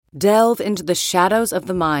Delve into the shadows of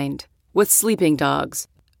the mind with Sleeping Dogs,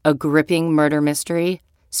 a gripping murder mystery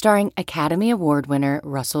starring Academy Award winner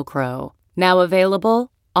Russell Crowe. Now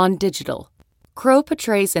available on digital. Crowe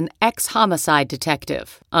portrays an ex-homicide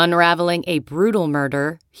detective unraveling a brutal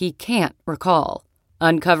murder he can't recall.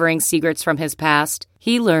 Uncovering secrets from his past,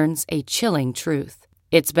 he learns a chilling truth.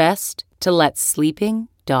 It's best to let sleeping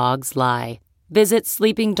dogs lie. Visit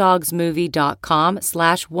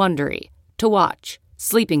sleepingdogsmovie.com/Wondery to watch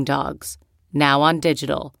Sleeping Dogs, now on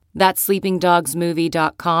digital. That's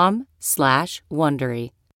sleepingdogsmovie.com/Wondery.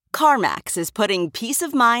 CarMax is putting peace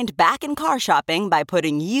of mind back in car shopping by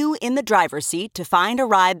putting you in the driver's seat to find a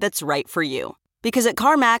ride that's right for you. Because at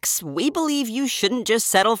CarMax, we believe you shouldn't just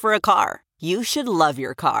settle for a car. You should love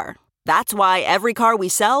your car. That's why every car we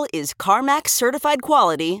sell is CarMax certified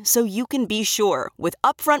quality, so you can be sure with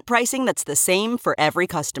upfront pricing that's the same for every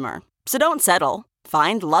customer. So don't settle.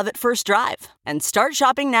 Find love at first drive and start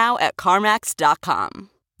shopping now at CarMax.com.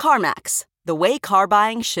 CarMax, the way car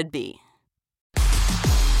buying should be.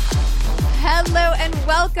 Hello and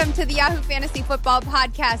welcome to the Yahoo Fantasy Football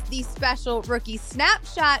Podcast, the special Rookie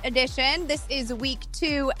Snapshot edition. This is week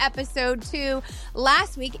 2, episode 2.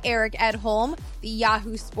 Last week, Eric Edholm, the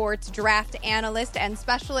Yahoo Sports draft analyst and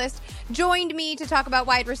specialist, joined me to talk about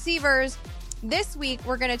wide receivers. This week,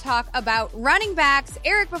 we're going to talk about running backs.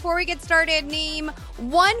 Eric, before we get started, name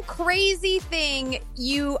one crazy thing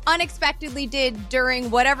you unexpectedly did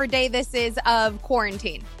during whatever day this is of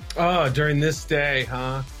quarantine. Oh, during this day,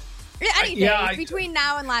 huh? Any day between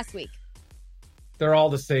now and last week. They're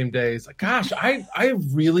all the same days. Gosh,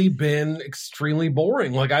 I've really been extremely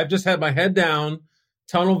boring. Like, I've just had my head down,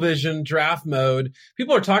 tunnel vision, draft mode.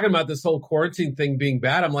 People are talking about this whole quarantine thing being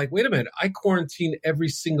bad. I'm like, wait a minute. I quarantine every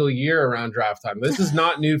single year around draft time. This is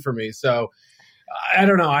not new for me. So I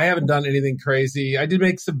don't know. I haven't done anything crazy. I did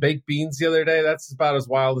make some baked beans the other day. That's about as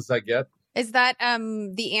wild as I get. Is that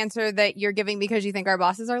the answer that you're giving because you think our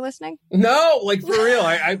bosses are listening? No, like, for real.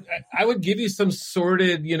 I would give you some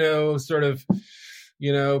sordid,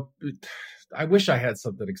 I wish I had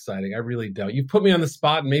something exciting. I really don't. You put me on the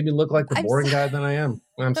spot and made me look like the boring guy that I am.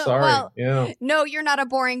 I'm sorry. Well, no, you're not a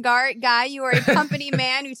boring guy. You are a company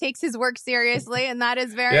man who takes his work seriously, and that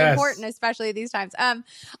is very important, especially these times. I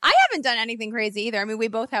haven't done anything crazy either. I mean, we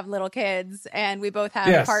both have little kids, and we both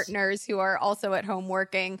have partners who are also at home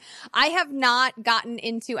working. I have not gotten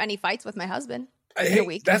into any fights with my husband.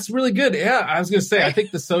 That's really good. Yeah, I was going to say, I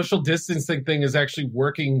think the social distancing thing is actually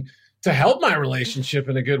working to help my relationship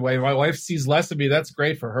in a good way. My wife sees less of me. That's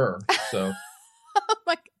great for her. So,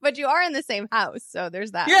 but you are in the same house, so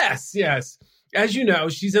there's that. Yes. As you know,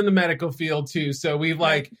 she's in the medical field too. So we've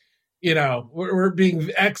we're being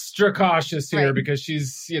extra cautious here because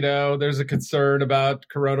she's, there's a concern about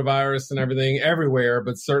coronavirus and everything everywhere,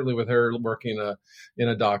 but certainly with her working in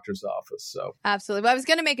a doctor's office. So absolutely. Well, I was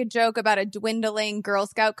going to make a joke about a dwindling Girl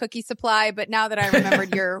Scout cookie supply, but now that I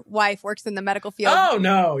remembered your wife works in the medical field. Oh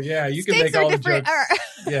no. Yeah. You can make all the jokes.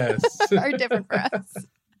 Yes. Are different for us.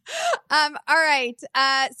 All right.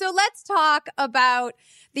 So let's talk about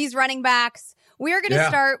these running backs. We're going to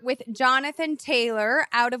start with Jonathan Taylor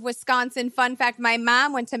out of Wisconsin. Fun fact, my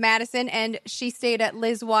mom went to Madison and she stayed at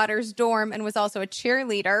Liz Waters' dorm and was also a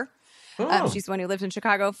cheerleader. She's the one who lives in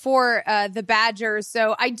Chicago for the Badgers.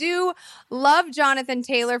 So I do love Jonathan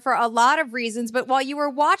Taylor for a lot of reasons. But while you were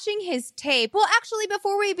watching his tape, well, actually,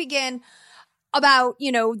 before we begin, about,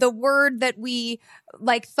 the word that we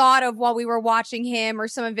thought of while we were watching him or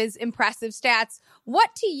some of his impressive stats.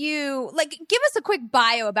 What to you, give us a quick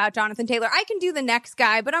bio about Jonathan Taylor. I can do the next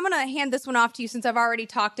guy, but I'm going to hand this one off to you since I've already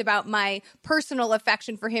talked about my personal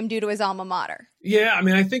affection for him due to his alma mater. Yeah, I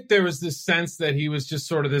mean, I think there was this sense that he was just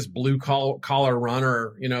sort of this blue collar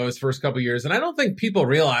runner, his first couple of years. And I don't think people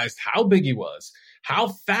realized how big he was, how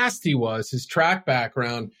fast he was, his track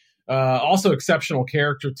background. Also exceptional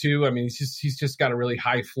character too. I mean, he's just got a really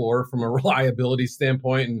high floor from a reliability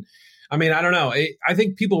standpoint. And I mean, I don't know. I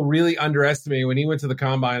think people really underestimated when he went to the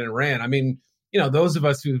combine and ran. I mean, those of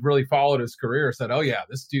us who really followed his career said, oh yeah,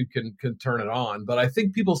 this dude can turn it on. But I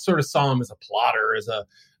think people sort of saw him as a plotter, as a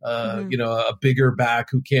bigger back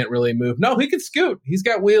who can't really move. No, he can scoot. He's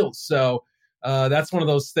got wheels. So that's one of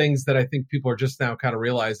those things that I think people are just now kind of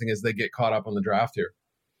realizing as they get caught up on the draft here.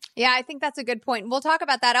 Yeah, I think that's a good point. We'll talk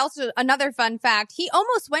about that. Also, another fun fact, he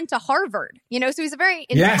almost went to Harvard, so he's a very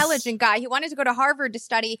intelligent guy. He wanted to go to Harvard to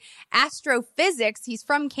study astrophysics. He's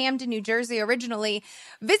from Camden, New Jersey originally,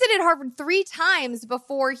 visited Harvard 3 times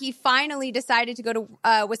before he finally decided to go to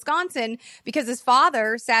Wisconsin because his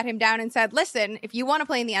father sat him down and said, listen, if you want to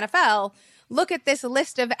play in the NFL, look at this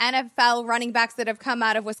list of NFL running backs that have come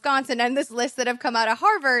out of Wisconsin and this list that have come out of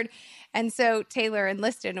Harvard. And so Taylor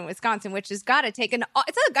enlisted in Wisconsin, which has got to take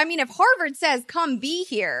if Harvard says, come be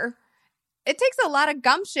here, it takes a lot of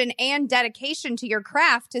gumption and dedication to your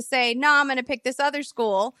craft to say, no, I'm going to pick this other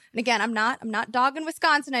school. And again, I'm not dogging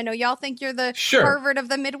Wisconsin. I know y'all think you're the Harvard of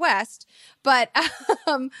the Midwest, but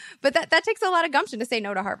that takes a lot of gumption to say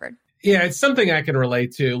no to Harvard. Yeah, it's something I can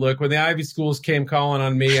relate to. Look, when the Ivy schools came calling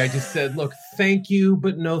on me, I just said, look, thank you,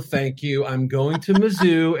 but no thank you. I'm going to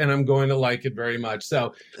Mizzou, and I'm going to like it very much.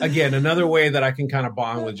 So, again, another way that I can kind of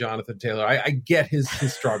bond with Jonathan Taylor. I get his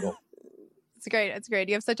struggle. It's great. It's great.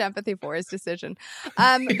 You have such empathy for his decision.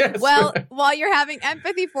 Yes. Well, while you're having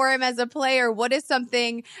empathy for him as a player, what is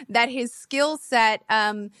something that his skill set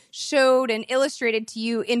showed and illustrated to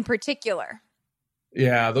you in particular?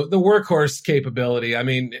 Yeah, the workhorse capability. I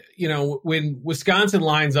mean, when Wisconsin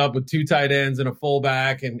lines up with 2 tight ends and a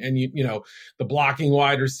fullback and the blocking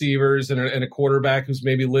wide receivers and a quarterback who's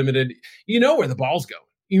maybe limited, where the ball's going.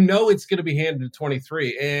 It's going to be handed to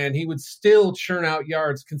 23, and he would still churn out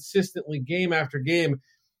yards consistently game after game.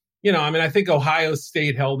 I think Ohio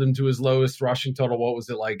State held him to his lowest rushing total. What was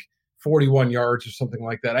it, like 41 yards or something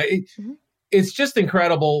like that? It's just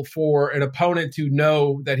incredible for an opponent to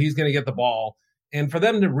know that he's going to get the ball and for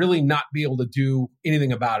them to really not be able to do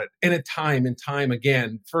anything about it. And time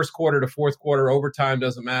again, first quarter to fourth quarter, overtime,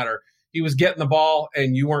 doesn't matter. He was getting the ball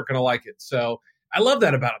and you weren't going to like it. So I love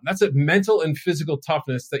that about him. That's a mental and physical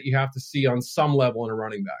toughness that you have to see on some level in a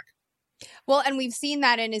running back. Well, and we've seen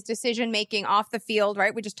that in his decision-making off the field,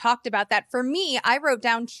 right? We just talked about that. For me, I wrote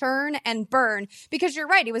down churn and burn because you're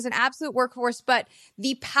right. He was an absolute workhorse, but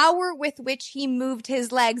the power with which he moved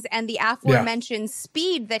his legs and the aforementioned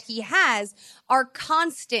speed that he has are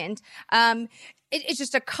constant. It's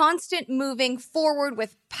just a constant moving forward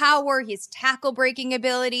with power, his tackle breaking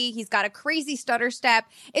ability. He's got a crazy stutter step.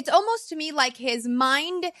 It's almost to me like his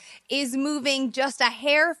mind is moving just a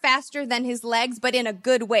hair faster than his legs, but in a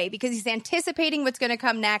good way because he's anticipating what's going to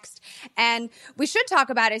come next. And we should talk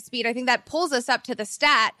about his speed. I think that pulls us up to the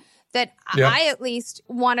stat that I at least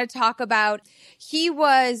want to talk about. He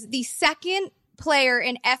was the second player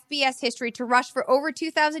in FBS history to rush for over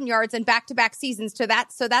 2,000 yards in back-to-back seasons. So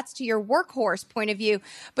that's to your workhorse point of view.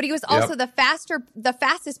 But he was also the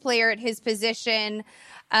fastest player at his position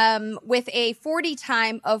with a 40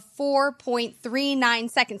 time of 4.39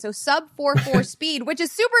 seconds. So sub 4.4 speed, which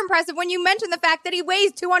is super impressive when you mention the fact that he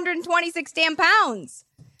weighs 226 damn pounds.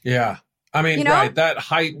 Yeah. I mean, right, that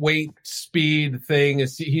height, weight, speed thing,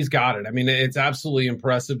 he's got it. I mean, it's absolutely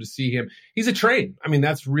impressive to see him. He's a train. I mean,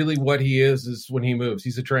 that's really what he is when he moves.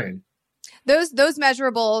 He's a train. Those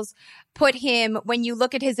measurables put him, when you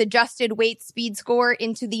look at his adjusted weight speed score,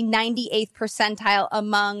 into the 98th percentile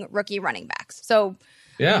among rookie running backs. So,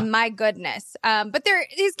 my goodness. But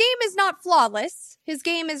his game is not flawless. His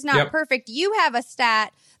game is not perfect. You have a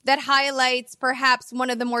stat that highlights perhaps one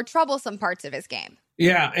of the more troublesome parts of his game.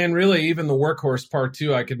 Yeah, and really even the workhorse part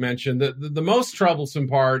too, I could mention. The most troublesome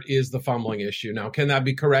part is the fumbling issue. Now, can that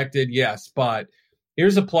be corrected? Yes, but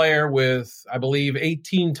here's a player with, I believe,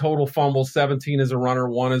 18 total fumbles, 17 as a runner,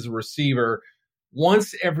 1 as a receiver,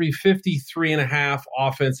 once every 53 and a half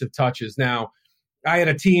offensive touches. Now, I had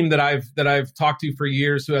a team that I've talked to for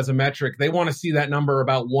years who has a metric. They want to see that number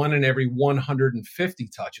about 1 in every 150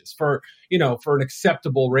 touches for an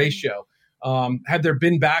acceptable ratio. Had there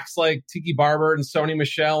been backs like Tiki Barber and Sony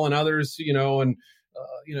Michel and others,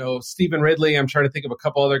 Stephen Ridley, I'm trying to think of a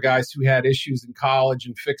couple other guys who had issues in college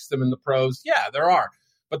and fixed them in the pros. Yeah, there are,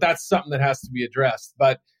 but that's something that has to be addressed.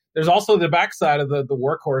 But there's also the backside of the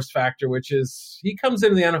workhorse factor, which is he comes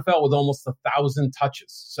into the NFL with almost 1,000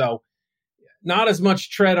 touches. So not as much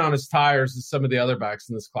tread on his tires as some of the other backs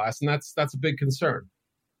in this class. And that's a big concern.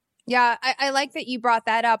 Yeah, I like that you brought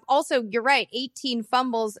that up. Also, you're right, 18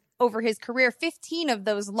 fumbles over his career, 15 of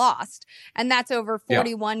those lost, and that's over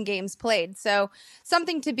 41 games played. So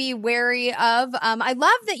something to be wary of. I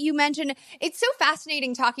love that you mentioned, it's so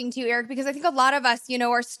fascinating talking to you, Eric, because I think a lot of us,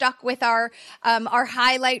 are stuck with our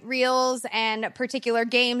highlight reels and particular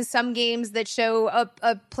games, some games that show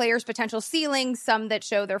a player's potential ceiling, some that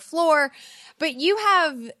show their floor. But you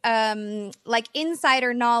have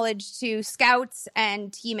insider knowledge to scouts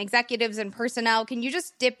and team executives and personnel. Can you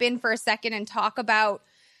just dip in for a second and talk about,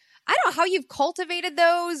 I don't know, how you've cultivated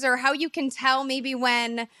those or how you can tell maybe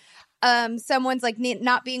when someone's like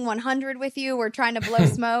not being 100 with you or trying to blow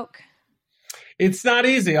smoke? It's not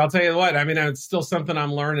easy. I'll tell you what. I mean, it's still something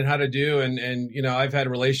I'm learning how to do. And I've had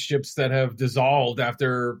relationships that have dissolved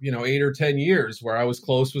after, 8 or 10 years where I was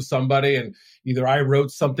close with somebody and either I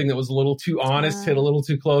wrote something that was a little too honest, hit a little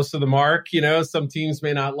too close to the mark. Some teams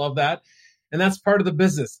may not love that. And that's part of the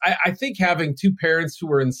business. I think having two parents who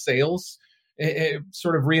were in sales, it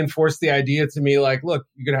sort of reinforced the idea to me, like, look,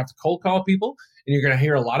 you're going to have to cold call people and you're going to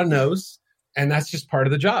hear a lot of no's. And that's just part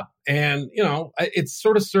of the job. And, it's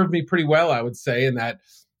sort of served me pretty well, I would say, in that,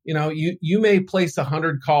 you may place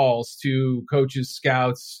 100 calls to coaches,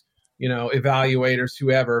 scouts, evaluators,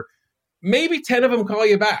 whoever. Maybe 10 of them call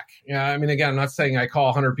you back. I mean, again, I'm not saying I call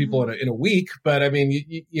 100 people in a week, but I mean,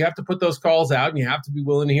 you have to put those calls out and you have to be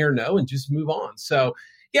willing to hear no and just move on. So,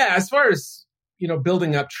 yeah, as far as,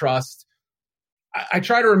 building up trust, I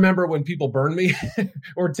try to remember when people burn me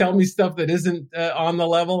or tell me stuff that isn't on the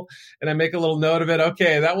level, and I make a little note of it.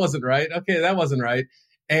 Okay, that wasn't right. Okay, that wasn't right.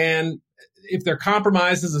 And if they're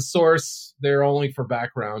compromised as a source, they're only for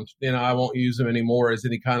background. I won't use them anymore as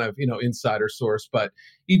any kind of, insider source. But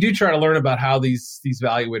you do try to learn about how these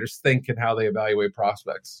evaluators think and how they evaluate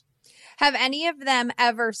prospects. Have any of them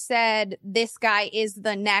ever said this guy is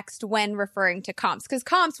the next when referring to comps? Because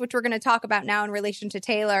comps, which we're going to talk about now in relation to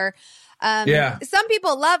Taylor, some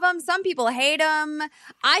people love them, some people hate them.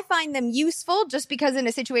 I find them useful just because in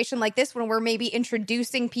a situation like this, when we're maybe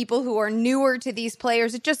introducing people who are newer to these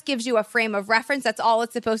players, it just gives you a frame of reference. That's all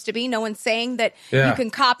it's supposed to be. No one's saying that you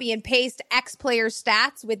can copy and paste X player's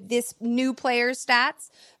stats with this new player's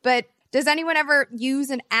stats. But does anyone ever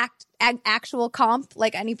use an actual comp,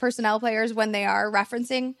 like any personnel players, when they are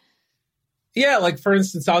referencing? Yeah, like for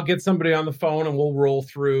instance, I'll get somebody on the phone and we'll roll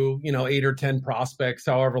through, 8 or 10 prospects,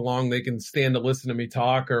 however long they can stand to listen to me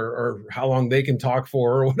talk or how long they can talk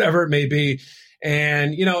for or whatever it may be.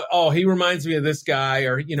 And, he reminds me of this guy,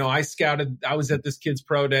 or, I was at this kid's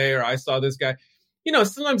pro day, or I saw this guy.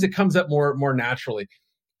 Sometimes it comes up more naturally.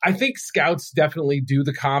 I think scouts definitely do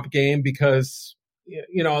the comp game because,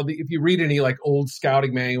 if you read any like old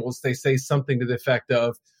scouting manuals, they say something to the effect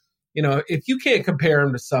of, if you can't compare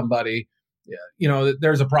them to somebody,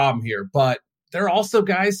 there's a problem here. But there are also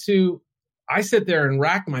guys who I sit there and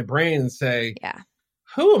rack my brain and say,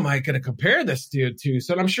 who am I going to compare this dude to?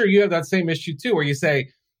 So I'm sure you have that same issue too, where you say,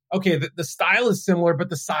 okay, the style is similar, but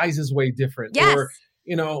the size is way different. Yes. Or,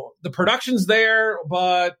 the production's there,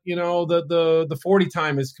 but, the 40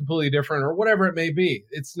 time is completely different or whatever it may be.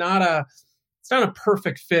 It's not a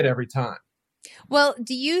perfect fit every time. Well,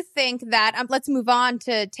 do you think that, let's move on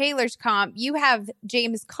to Taylor's comp. You have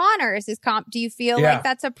James Conner as his comp. Do you feel like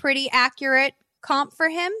that's a pretty accurate comp for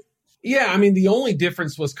him? Yeah, I mean, the only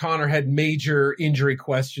difference was Conner had major injury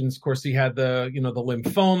questions. Of course, he had the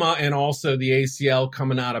lymphoma and also the ACL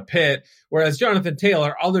coming out of Pitt, whereas Jonathan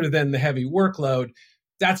Taylor, other than the heavy workload,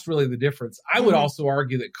 that's really the difference. I would also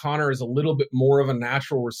argue that Conner is a little bit more of a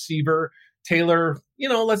natural receiver. Taylor,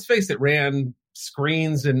 let's face it, ran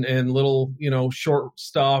screens and little, short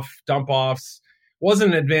stuff, dump offs,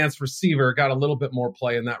 wasn't an advanced receiver, got a little bit more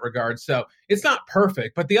play in that regard. So it's not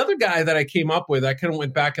perfect. But the other guy that I came up with, I kind of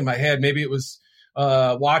went back in my head. Maybe it was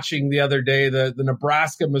watching the other day, the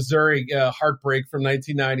Nebraska-Missouri heartbreak from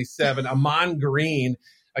 1997, Amon Green,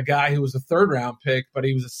 a guy who was a third-round pick, but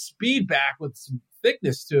he was a speed back with some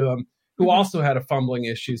thickness to him, who also had a fumbling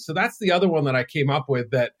issue. So that's the other one that I came up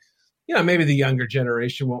with that, maybe the younger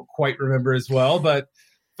generation won't quite remember as well, but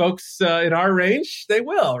folks in our range, they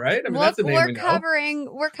will, right? I mean, that's a name we know.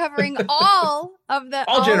 We're covering all of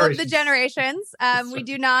the generations. We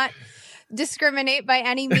do not discriminate by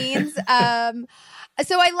any means. So I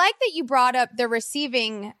like that you brought up the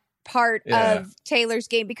receiving part of Taylor's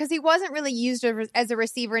game, because he wasn't really used as a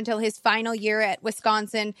receiver until his final year at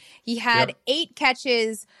Wisconsin. He had 8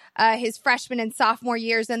 catches his freshman and sophomore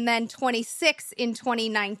years, and then 26 in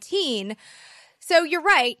 2019. So you're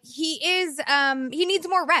right. He needs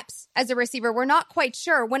more reps as a receiver. We're not quite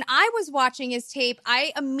sure. When I was watching his tape,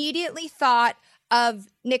 I immediately thought of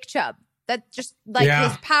Nick Chubb. That just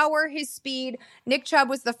his power, his speed. Nick Chubb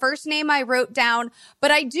was the first name I wrote down. But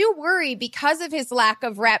I do worry, because of his lack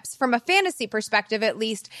of reps, from a fantasy perspective at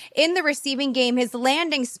least, in the receiving game, his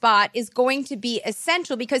landing spot is going to be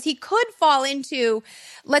essential, because he could fall into,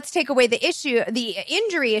 let's take away the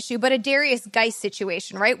injury issue, but a Darius Geis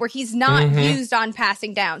situation, right? Where he's not used on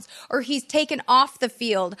passing downs, or he's taken off the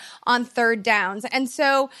field on third downs. And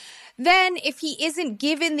so then if he isn't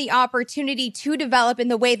given the opportunity to develop in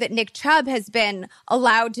the way that Nick Chubb has been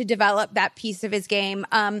allowed to develop that piece of his game,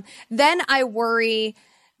 then I worry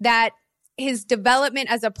that his development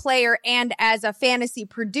as a player and as a fantasy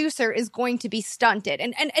producer is going to be stunted.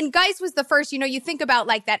 And Geis was the first, you think about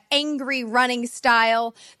like that angry running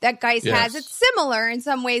style that Geis has. It's similar in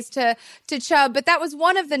some ways to Chubb, but that was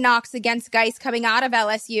one of the knocks against Geis coming out of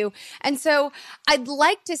LSU. And so I'd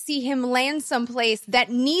like to see him land someplace that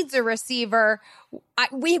needs a receiver.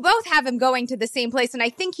 We both have him going to the same place, and I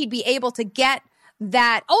think he'd be able to get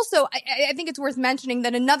that also, I think it's worth mentioning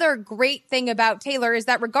that another great thing about Taylor is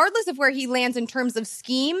that regardless of where he lands in terms of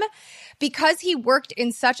scheme, because he worked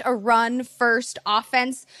in such a run-first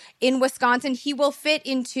offense in Wisconsin, he will fit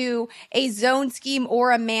into a zone scheme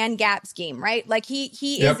or a man-gap scheme, right? Like he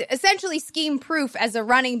is essentially scheme-proof as a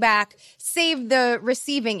running back, save the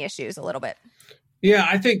receiving issues a little bit. Yeah,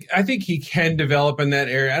 I think he can develop in that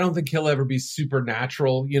area. I don't think he'll ever be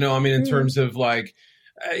supernatural, in terms of like,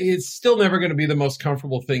 it's still never going to be the most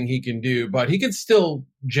comfortable thing he can do, but he can still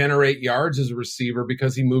generate yards as a receiver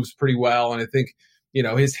because he moves pretty well. And I think,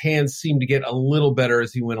 his hands seem to get a little better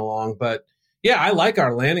as he went along. But yeah, I like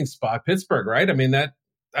our landing spot, Pittsburgh, right? I mean,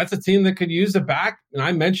 that's a team that could use a back. And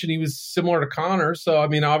I mentioned he was similar to Connor. So, I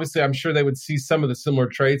mean, obviously I'm sure they would see some of the similar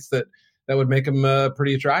traits that would make him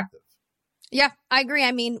pretty attractive. Yeah, I agree.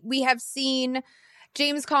 I mean, we have seen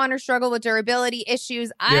James Conner struggle with durability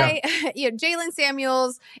issues. Jalen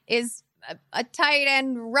Samuels is a tight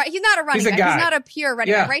end. Right? He's not a running back. He's not a pure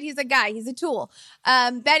running back, right? He's a guy. He's a tool.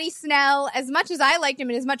 Benny Snell, as much as I liked him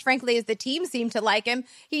and as much, frankly, as the team seemed to like him,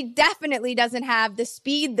 he definitely doesn't have the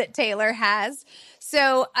speed that Taylor has.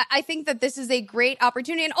 So I think that this is a great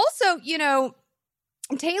opportunity. And also,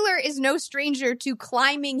 Taylor is no stranger to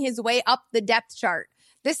climbing his way up the depth chart.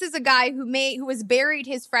 This is a guy who was buried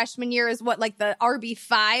his freshman year as the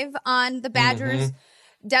RB5 on the Badgers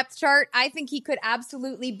depth chart. I think he could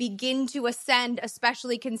absolutely begin to ascend,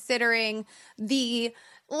 especially considering the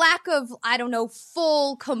lack of,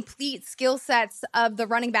 full, complete skill sets of the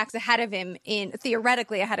running backs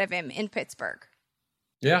theoretically ahead of him in Pittsburgh.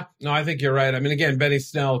 Yeah, no, I think you're right. I mean, again, Benny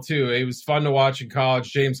Snell too. He was fun to watch in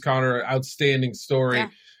college. James Conner, outstanding story. Yeah.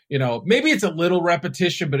 Maybe it's a little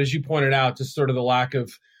repetition, but as you pointed out, just sort of the lack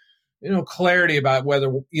of, clarity about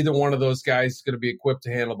whether either one of those guys is going to be equipped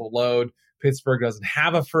to handle the load. Pittsburgh doesn't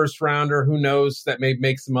have a first rounder. Who knows? That may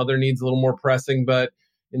make some other needs a little more pressing. But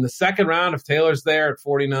in the second round, if Taylor's there at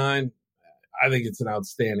 49, I think it's an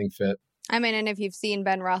outstanding fit. I mean, and if you've seen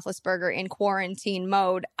Ben Roethlisberger in quarantine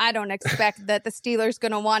mode, I don't expect that the Steelers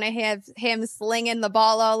going to want to have him slinging the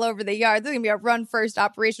ball all over the yard. This is going to be a run-first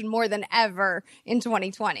operation more than ever in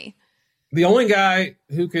 2020. The only guy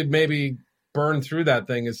who could maybe burn through that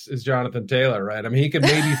thing is Jonathan Taylor, right? I mean, he could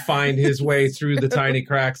maybe find his way through the tiny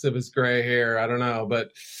cracks of his gray hair. I don't know,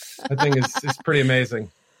 but I think it's pretty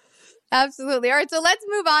amazing. Absolutely. All right, so let's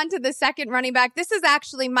move on to the second running back. This is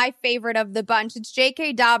actually my favorite of the bunch. It's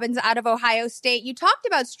J.K. Dobbins out of Ohio State. You talked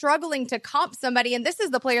about struggling to comp somebody, and this is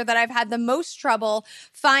the player that I've had the most trouble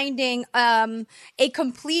finding a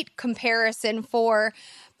complete comparison for.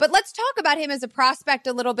 But let's talk about him as a prospect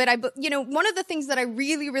a little bit. One of the things that I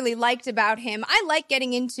really, really liked about him, I like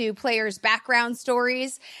getting into players' background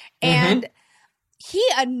stories, and he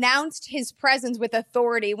announced his presence with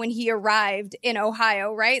authority when he arrived in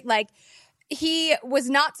Ohio, right? Like, he was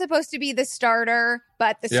not supposed to be the starter,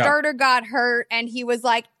 but the starter got hurt, and he was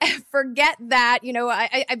like, forget that.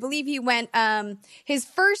 I believe he went, his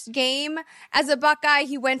first game as a Buckeye,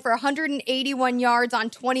 he went for 181 yards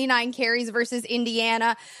on 29 carries versus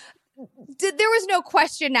Indiana. There was no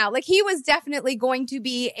question now. Like, he was definitely going to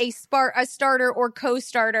be a starter or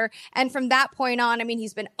co-starter. And from that point on, I mean,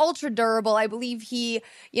 he's been ultra durable. I believe he's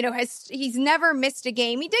never missed a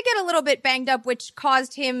game. He did get a little bit banged up, which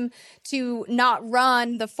caused him to not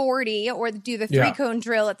run the 40 or do the 3-cone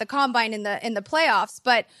drill at the combine in the playoffs.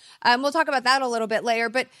 But we'll talk about that a little bit later.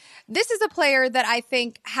 But this is a player that I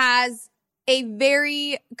think has a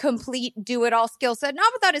very complete do-it-all skill set,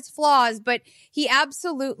 not without its flaws, but he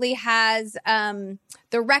absolutely has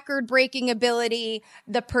the record-breaking ability,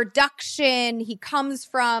 the production. He comes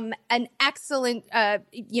from an excellent,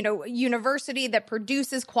 university that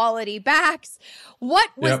produces quality backs. What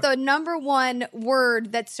was the number one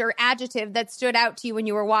word or adjective that stood out to you when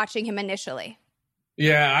you were watching him initially?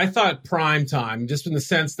 Yeah, I thought prime time, just in the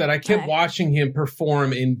sense that I kept watching him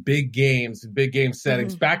perform in big games, in big game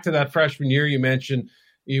settings. Back to that freshman year you mentioned,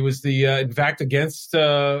 he was in fact, against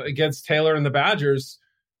Taylor and the Badgers,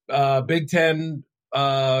 Big Ten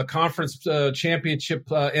conference championship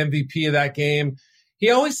MVP of that game. He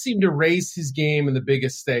always seemed to raise his game in the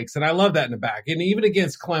biggest stakes, and I love that in the back. And even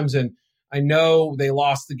against Clemson, I know they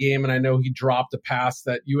lost the game, and I know he dropped a pass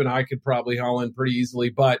that you and I could probably haul in pretty easily,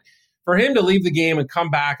 but for him to leave the game and come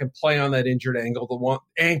back and play on that injured ankle, the one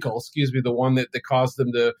that caused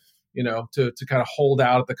them to kind of hold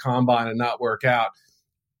out at the combine and not work out.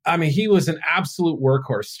 I mean, he was an absolute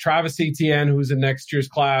workhorse. Travis Etienne, who's in next year's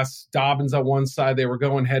class, Dobbins on one side, they were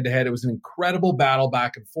going head to head. It was an incredible battle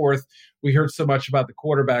back and forth. We heard so much about the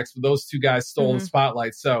quarterbacks, but those two guys stole the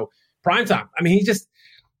spotlight. So prime time. I mean,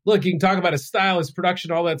 look, you can talk about his style, his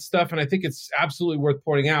production, all that stuff, and I think it's absolutely worth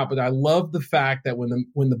pointing out. But I love the fact that when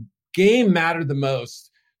the game mattered the most,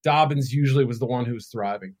 Dobbins usually was the one who was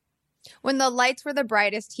thriving. When the lights were the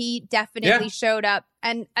brightest, he definitely showed up.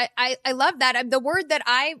 And I love that. The word that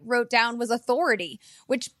I wrote down was authority,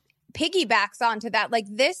 which piggybacks onto that. Like,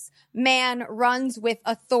 this man runs with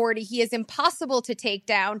authority. He is impossible to take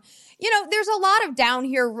down. You know, there's a lot of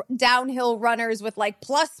downhill runners with like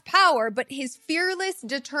plus power, but his fearless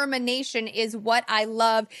determination is what I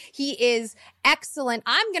love. He is excellent.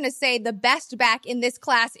 I'm going to say the best back in this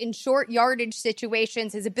class in short yardage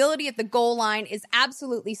situations. His ability at the goal line is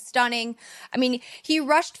absolutely stunning. I mean, he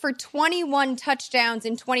rushed for 21 touchdowns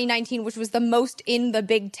in 2019, which was the most in the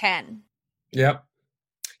Big Ten. Yep.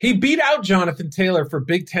 He beat out Jonathan Taylor for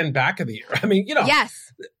Big Ten Back of the Year. I mean, you know,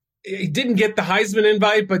 yes, he didn't get the Heisman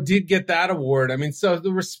invite, but did get that award. I mean, so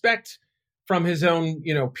the respect from his own,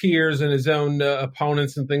 you know, peers and his own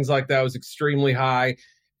opponents and things like that was extremely high.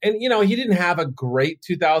 And, you know, he didn't have a great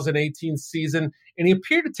 2018 season, and he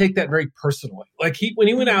appeared to take that very personally. Like, when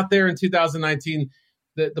he went out there in 2019,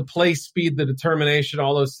 the play speed, the determination,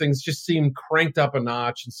 all those things just seemed cranked up a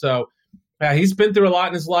notch. And so he's been through a lot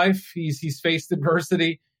in his life. He's faced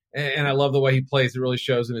adversity. And I love the way he plays. It really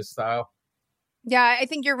shows in his style. Yeah, I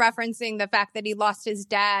think you're referencing the fact that he lost his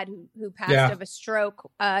dad who passed of a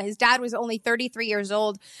stroke. His dad was only 33 years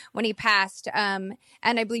old when he passed. And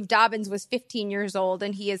I believe Dobbins was 15 years old,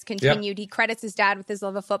 and he has continued. He credits his dad with his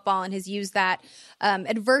love of football and has used that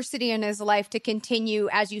adversity in his life to continue,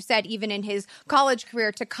 as you said, even in his college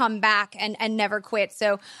career, to come back and never quit.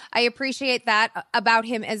 So I appreciate that about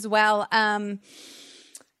him as well.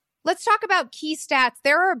 Let's talk about key stats.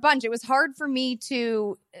 There are a bunch. It was hard for me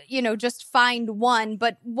to, you know, just find one,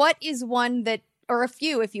 but what is one that, or a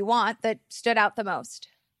few if you want, that stood out the most?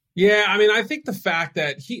 Yeah, I mean, I think the fact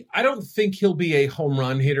that I don't think he'll be a home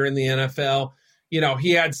run hitter in the NFL. You know,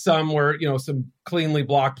 he had some where, you know, some cleanly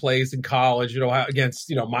blocked plays in college, you know,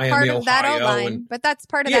 against, you know, Miami, part of Ohio. That O-line, but that's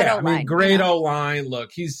part of that O-line. I mean, great O-line.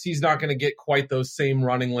 Look, he's not going to get quite those same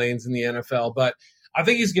running lanes in the NFL, but I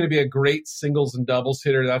think he's going to be a great singles and doubles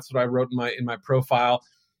hitter. That's what I wrote in my profile.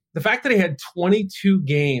 The fact that he had 22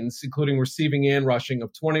 gains, including receiving and rushing,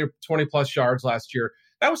 of 20 plus yards last year,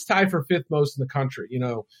 that was tied for fifth most in the country. You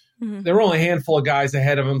know, there were only a handful of guys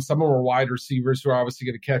ahead of him. Some of them were wide receivers who are obviously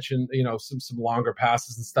going to catch in, you know, some longer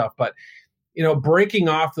passes and stuff. But, you know, breaking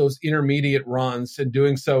off those intermediate runs and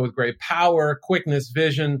doing so with great power, quickness,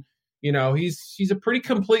 vision, you know, he's a pretty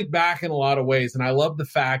complete back in a lot of ways. And I love the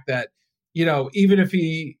fact that, you know, even if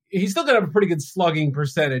he's still going to have a pretty good slugging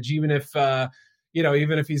percentage, even if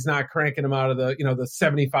he's not cranking them out of the, you know, the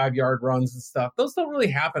 75-yard runs and stuff. Those don't really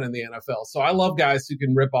happen in the NFL. So I love guys who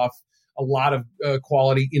can rip off a lot of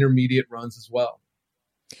quality intermediate runs as well.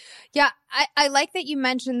 Yeah, I like that you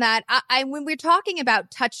mentioned that. When we're talking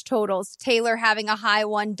about touch totals, Taylor having a high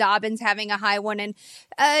one, Dobbins having a high one, and,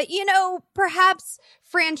 you know, perhaps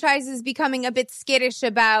franchises becoming a bit skittish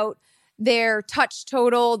about their touch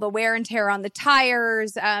total, the wear and tear on the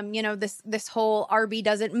tires, you know, this whole RB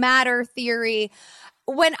doesn't matter theory.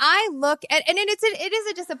 When I look at, and it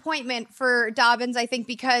is a disappointment for Dobbins, I think,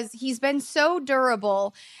 because he's been so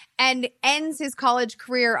durable and ends his college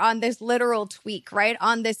career on this literal tweak, right?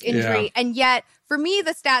 On this injury. Yeah. And yet, for me,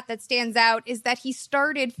 the stat that stands out is that he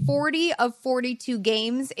started 40 of 42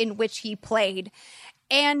 games in which he played.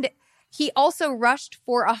 And he also rushed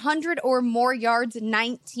for 100 or more yards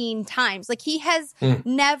 19 times. Like, he has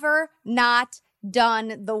never not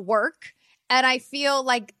done the work. And I feel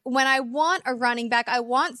like when I want a running back, I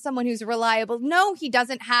want someone who's reliable. No, he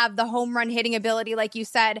doesn't have the home run hitting ability, like you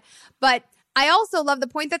said, but I also love the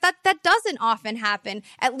point that doesn't often happen,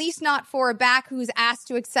 at least not for a back who's asked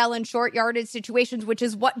to excel in short yardage situations, which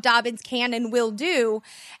is what Dobbins can and will do.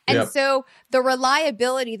 And so the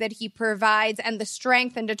reliability that he provides and the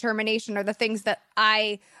strength and determination are the things that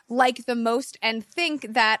I like the most, and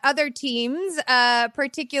think that other teams,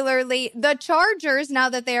 particularly the Chargers, now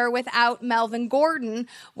that they are without Melvin Gordon,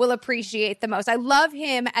 will appreciate the most. I love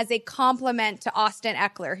him as a complement to Austin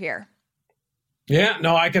Eckler here. Yeah,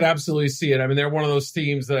 no, I could absolutely see it. I mean, they're one of those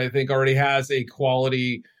teams that I think already has a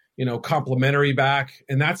quality, you know, complementary back.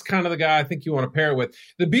 And that's kind of the guy I think you want to pair it with.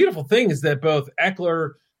 The beautiful thing is that both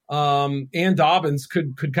Eckler and Dobbins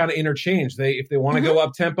could kind of interchange. If they want to go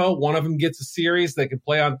up tempo, one of them gets a series. They can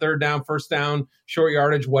play on third down, first down, short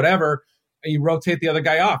yardage, whatever. And you rotate the other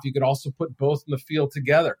guy off. You could also put both in the field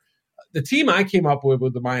together. The team I came up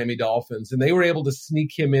with the Miami Dolphins, and they were able to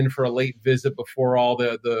sneak him in for a late visit before all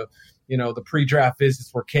the pre-draft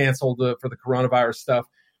visits were canceled for the coronavirus stuff.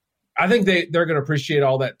 I think they're going to appreciate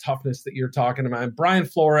all that toughness that you're talking about. And Brian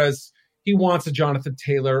Flores, he wants a Jonathan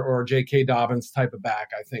Taylor or a J.K. Dobbins type of back,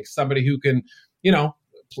 I think. Somebody who can, you know,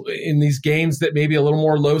 in these games that may be a little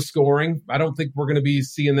more low scoring. I don't think we're going to be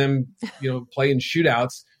seeing them, you know, play in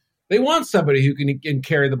shootouts. They want somebody who can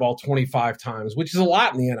carry the ball 25 times, which is a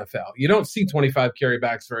lot in the NFL. You don't see 25 carry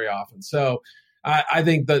backs very often. So I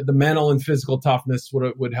think that the mental and physical toughness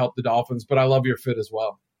would help the Dolphins, but I love your fit as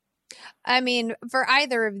well. I mean, for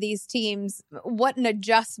either of these teams, what an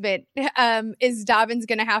adjustment is Dobbins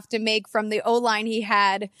going to have to make from the O-line he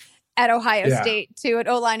had at Ohio State to an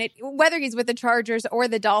O-line, whether he's with the Chargers or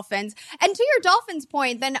the Dolphins. And to your Dolphins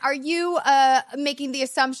point, then are you making the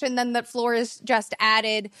assumption then that Flores just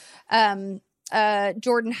added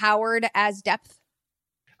Jordan Howard as depth?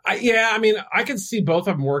 I mean, I can see both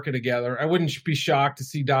of them working together. I wouldn't be shocked to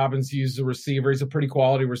see Dobbins use the receiver. He's a pretty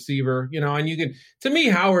quality receiver, you know, and you can, to me,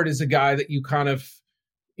 Howard is a guy that you kind of,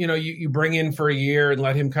 you know, you bring in for a year and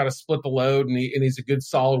let him kind of split the load, and he's a good,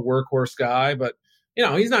 solid workhorse guy, but, you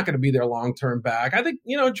know, he's not going to be their long-term back. I think,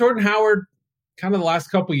 you know, Jordan Howard kind of the last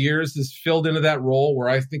couple of years has filled into that role where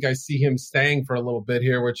I think I see him staying for a little bit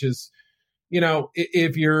here, which is, you know,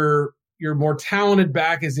 if your more talented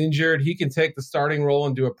back is injured, he can take the starting role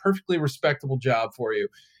and do a perfectly respectable job for you.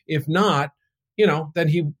 If not, you know, then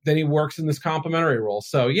he works in this complementary role.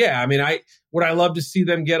 So yeah, I mean, would I love to see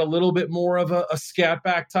them get a little bit more of a scat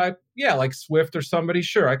back type? Yeah, like Swift or somebody.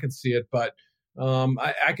 Sure, I could see it, but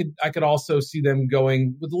I could also see them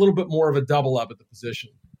going with a little bit more of a double up at the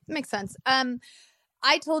position. Makes sense.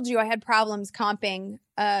 I told you I had problems comping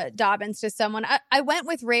Dobbins to someone. I went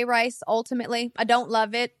with Ray Rice ultimately. I don't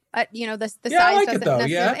love it. You know, the size like doesn't it though,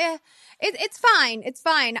 necessarily. It's fine. It's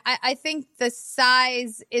fine. I think the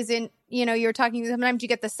size isn't. You know, you're talking. Sometimes you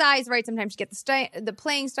get the size right. Sometimes you get the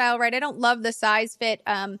playing style right. I don't love the size fit.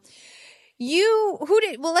 Well,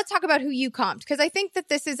 let's talk about who you comped, because I think that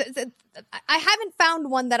this is, I haven't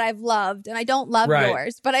found one that I've loved, and I don't love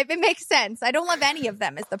yours, but it makes sense. I don't love any of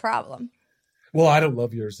them is the problem. Well, I don't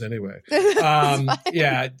love yours anyway.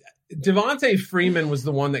 Yeah. Devontae Freeman was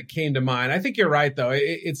the one that came to mind. I think you're right, though.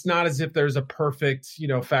 It's not as if there's a perfect, you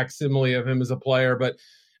know, facsimile of him as a player, but,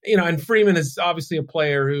 you know, and Freeman is obviously a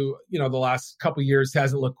player who, you know, the last couple of years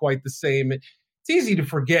hasn't looked quite the same. It's easy to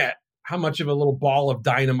forget how much of a little ball of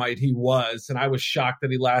dynamite he was. And I was shocked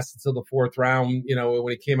that he lasted till the fourth round, you know,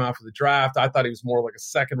 when he came out for the draft. I thought he was more like a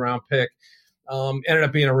second round pick. Ended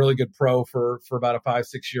up being a really good pro for about a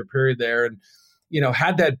 5-6 year period there. And, you know,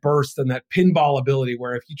 had that burst and that pinball ability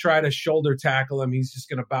where if you try to shoulder tackle him, he's just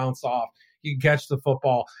going to bounce off. He can catch the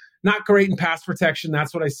football. Not great in pass protection.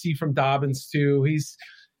 That's what I see from Dobbins too. He's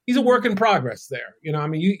a work in progress there. You know, I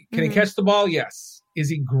mean, can he catch the ball? Yes. Is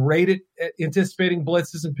he great at anticipating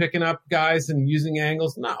blitzes and picking up guys and using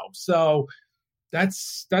angles? No. So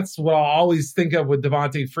that's what I'll always think of with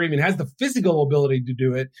Devontae Freeman. He has the physical ability to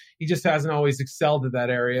do it. He just hasn't always excelled at that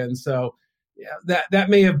area. And so, yeah, that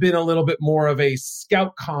may have been a little bit more of a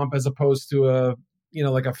scout comp as opposed to a, you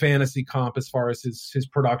know, like a fantasy comp as far as his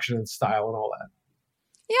production and style and all that.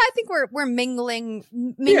 Yeah, I think we're mingling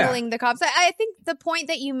the comps. I think the point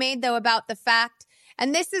that you made though about the fact,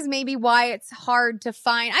 and this is maybe why it's hard to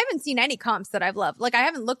find. I haven't seen any comps that I've loved. Like I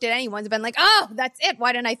haven't looked at anyone's been like, oh, that's it.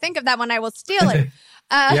 Why didn't I think of that one? I will steal it.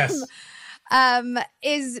 Yes.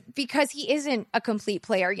 Is because he isn't a complete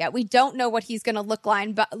player yet. We don't know what he's going to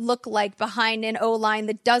look like behind an O-line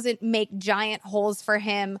that doesn't make giant holes for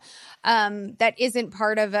him, that isn't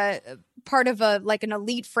part of a like an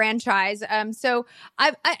elite franchise. So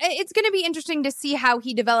it's going to be interesting to see how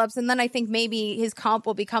he develops, and then I think maybe his comp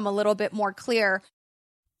will become a little bit more clear.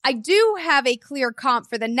 I do have a clear comp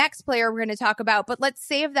for the next player we're going to talk about, but let's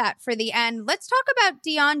save that for the end. Let's talk about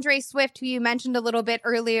DeAndre Swift, who you mentioned a little bit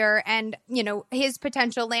earlier, and, you know, his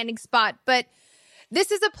potential landing spot. But this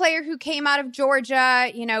is a player who came out of Georgia.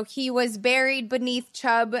 You know, he was buried beneath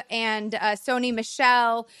Chubb and Sony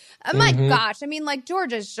Michel. My gosh, I mean, like,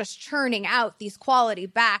 Georgia's just churning out these quality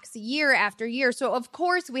backs year after year. So, of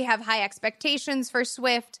course, we have high expectations for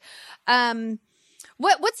Swift.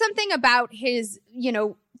 What's something about his, you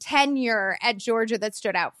know, tenure at Georgia that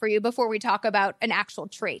stood out for you before we talk about an actual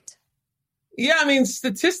trait? Yeah, I mean,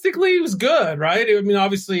 statistically, it was good, right? I mean,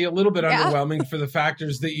 obviously, a little bit underwhelming for the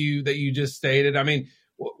factors that you just stated. I mean,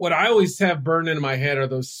 what I always have burned into my head are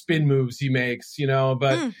those spin moves he makes, you know,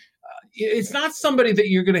 but it's not somebody that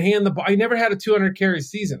you're going to hand the ball. He never had a 200 carry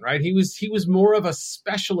season, right? He was more of a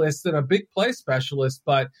specialist than a big play specialist,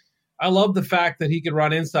 but I love the fact that he could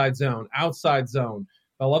run inside zone, outside zone.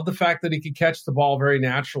 I love the fact that he could catch the ball very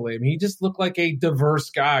naturally. I mean, he just looked like a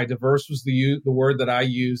diverse guy. Diverse was the word that I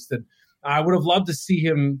used. And I would have loved to see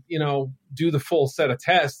him, you know, do the full set of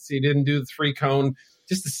tests. He didn't do the 3-cone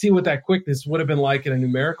just to see what that quickness would have been like in a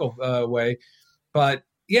numerical way. But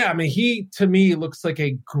yeah, I mean, he to me looks like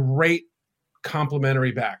a great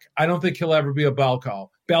complementary back. I don't think he'll ever be a bell cow,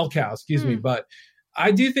 excuse me, but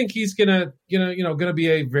I do think he's gonna be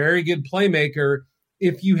a very good playmaker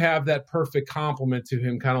if you have that perfect complement to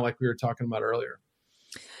him, kind of like we were talking about earlier.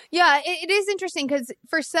 Yeah, it is interesting because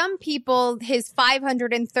for some people, his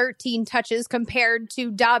 513 touches compared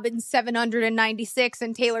to Dobbins' 796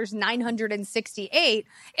 and Taylor's 968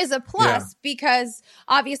 is a plus because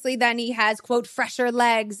obviously then he has, quote, fresher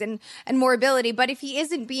legs and more ability. But if he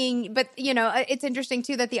isn't it's interesting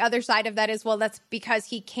too that the other side of that is, well, that's because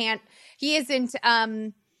he isn't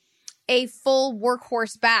a full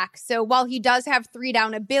workhorse back. So while he does have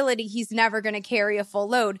 3-down ability, he's never going to carry a full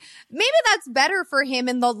load. Maybe that's better for him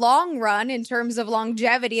in the long run in terms of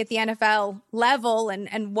longevity at the NFL level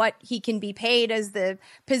and what he can be paid, as the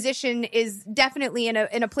position is definitely in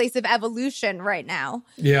a place of evolution right now.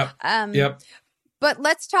 Yeah. But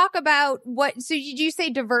let's talk about so did you say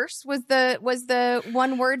diverse was the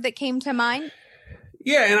one word that came to mind?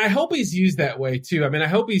 Yeah. And I hope he's used that way too. I mean, I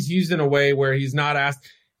hope he's used in a way where he's not asked.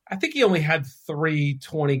 I think he only had 3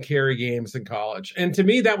 20-carry games in college. And to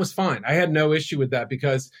me, that was fine. I had no issue with that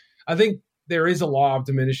because I think there is a law of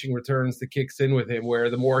diminishing returns that kicks in with him, where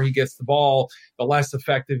the more he gets the ball, the less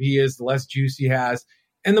effective he is, the less juice he has,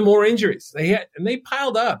 and the more injuries they had. And they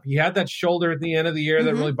piled up. He had that shoulder at the end of the year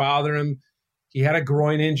that really bothered him. He had a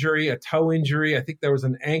groin injury, a toe injury. I think there was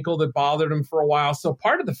an ankle that bothered him for a while. So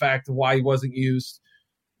part of the fact of why he wasn't used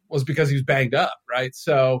was because he was banged up, right?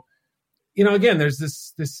 So, again, there's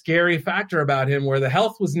this scary factor about him where the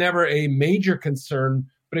health was never a major concern,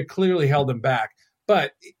 but it clearly held him back.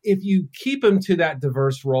 But if you keep him to that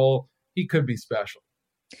diverse role, he could be special.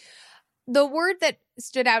 The word that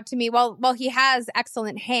stood out to me, while he has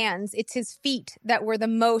excellent hands, it's his feet that were the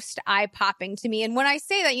most eye-popping to me. And when I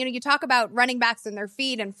say that, you talk about running backs and their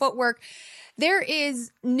feet and footwork, there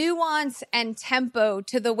is nuance and tempo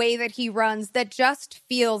to the way that he runs that just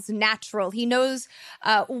feels natural. He knows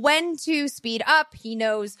when to speed up. He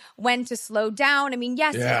knows when to slow down. I mean,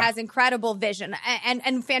 yes, he has incredible vision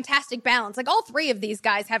and fantastic balance. Like, all 3 of these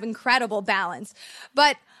guys have incredible balance.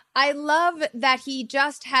 But I love that he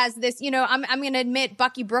just has this, I'm going to admit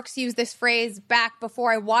Bucky Brooks used this phrase back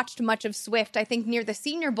before I watched much of Swift. I think near the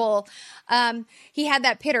Senior Bowl, he had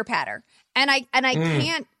that pitter patter. And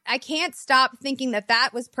I can't stop thinking that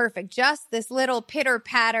was perfect. Just this little pitter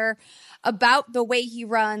patter about the way he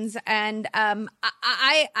runs. And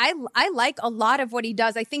I like a lot of what he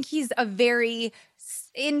does. I think he's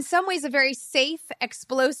in some ways a very safe,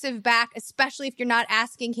 explosive back, especially if you're not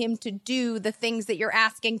asking him to do the things that you're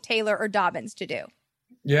asking Taylor or Dobbins to do.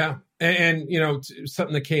 Yeah. And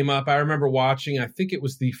something that came up, I remember watching, I think it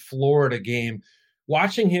was the Florida game,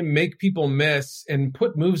 watching him make people miss and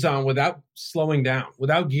put moves on without slowing down,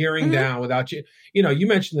 without gearing down, without, you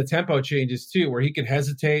mentioned the tempo changes too, where he can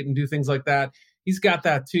hesitate and do things like that. He's got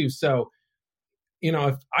that too. So,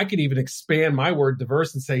 if I could even expand my word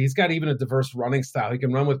diverse and say he's got even a diverse running style. He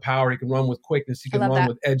can run with power. He can run with quickness. He can run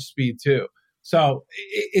with edge speed too. So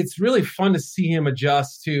it's really fun to see him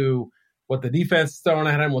adjust to what the defense is throwing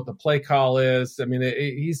at him, what the play call is. I mean,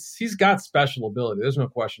 he's got special ability. There's no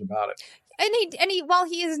question about it. And he, while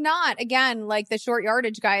he is not, again, like the short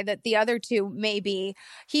yardage guy that the other 2 may be,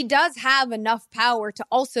 he does have enough power to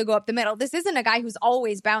also go up the middle. This isn't a guy who's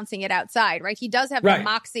always bouncing it outside, right? He does have the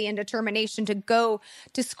moxie and determination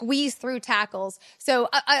to squeeze through tackles. So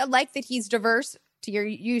I like that he's diverse, to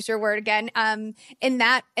use your word again, in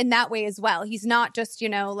that way as well. He's not just,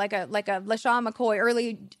 like a LaShawn McCoy,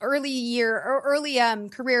 early career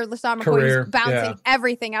LaShawn McCoy, who's bouncing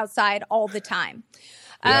everything outside all the time.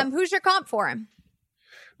 Who's your comp for him?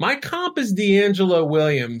 My comp is DeAngelo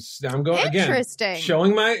Williams. Now I'm going again,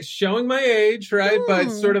 showing my age, right?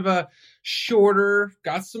 But sort of a shorter,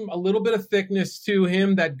 got a little bit of thickness to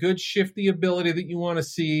him, that good shifty ability that you want to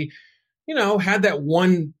see. Had that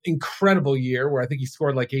one incredible year where I think he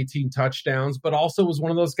scored like 18 touchdowns, but also was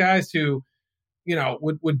one of those guys who,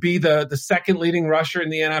 would be the second leading rusher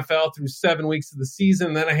in the NFL through 7 weeks of the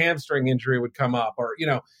season. Then a hamstring injury would come up, or,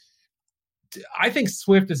 I think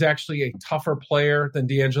Swift is actually a tougher player than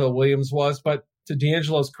DeAngelo Williams was, but to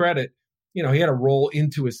DeAngelo's credit, he had a roll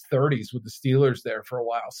into his 30s with the Steelers there for a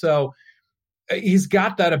while. So he's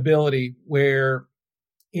got that ability where,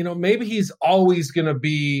 maybe he's always going to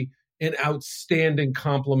be an outstanding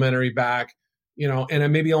complementary back,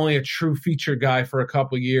 and maybe only a true feature guy for a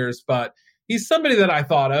couple of years, but he's somebody that I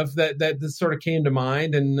thought of that sort of came to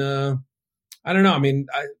mind. And I don't know. I mean,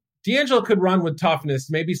 DeAngelo could run with toughness.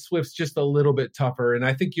 Maybe Swift's just a little bit tougher. And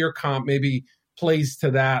I think your comp maybe plays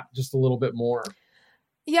to that just a little bit more.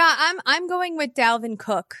 Yeah, I'm going with Dalvin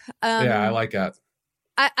Cook. Yeah, I like that.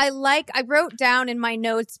 I wrote down in my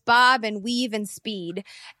notes bob and weave and speed,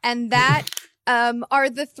 and that are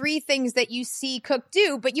the three things that you see Cook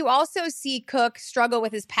do. But you also see Cook struggle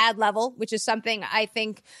with his pad level, which is something I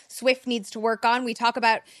think Swift needs to work on. We talk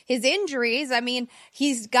about his injuries. I mean,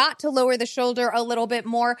 he's got to lower the shoulder a little bit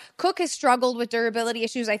more. Cook has struggled with durability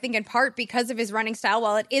issues, I think in part because of his running style.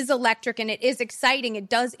 While it is electric and it is exciting, it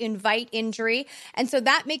does invite injury. And so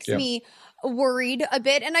that makes me worried a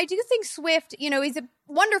bit. And I do think Swift, he's a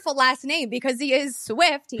wonderful last name because he is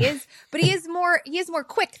Swift. But he is more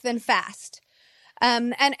quick than fast.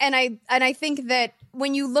 And I think that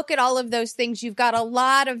when you look at all of those things, you've got a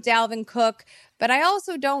lot of Dalvin Cook, but I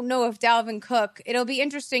also don't know if Dalvin Cook, it'll be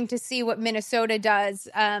interesting to see what Minnesota does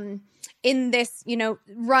in this,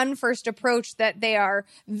 run first approach that they are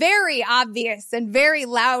very obvious and very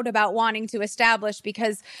loud about wanting to establish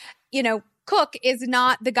because, Cook is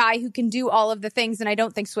not the guy who can do all of the things, and I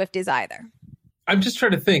don't think Swift is either. I'm just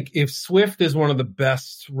trying to think, if Swift is one of the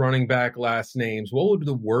best running back last names, what would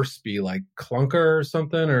the worst be? Like Clunker or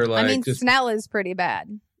something? Or like Snell is pretty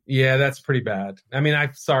bad. Yeah, that's pretty bad. I mean,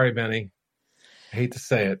 sorry, Benny. I hate to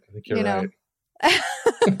say it. I think you're right.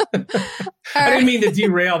 I didn't mean to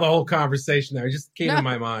derail the whole conversation there. It just came in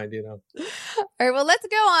my mind, All right, well, let's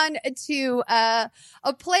go on to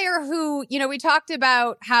a player who, we talked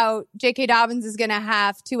about how J.K. Dobbins is going to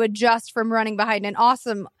have to adjust from running behind an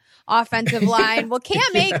awesome offensive line. Well,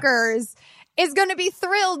 Cam Akers is going to be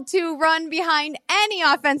thrilled to run behind any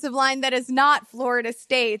offensive line that is not Florida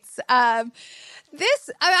State's. I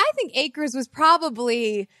think Akers was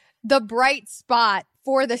probably the bright spot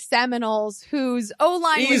for the Seminoles, whose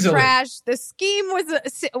O-line was trash. The scheme was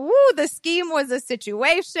a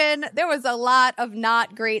situation. There was a lot of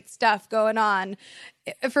not great stuff going on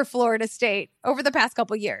for Florida State over the past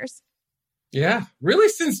couple years. Yeah, really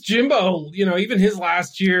since Jimbo, even his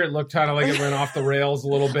last year, it looked kind of like it went off the rails a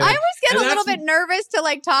little bit. I always get a little bit nervous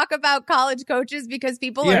to talk about college coaches because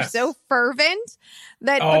people are so fervent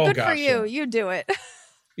that, but good for you. Yeah. You do it.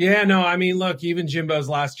 Yeah, no, I mean, look, even Jimbo's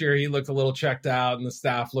last year, he looked a little checked out and the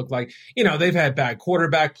staff looked like, they've had bad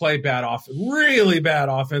quarterback play, really bad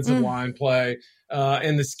offensive line play.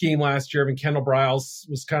 In the scheme last year, I mean, Kendall Briles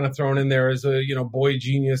was kind of thrown in there as a, boy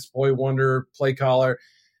genius, boy wonder, play caller.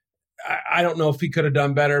 I don't know if he could have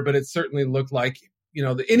done better, but it certainly looked like,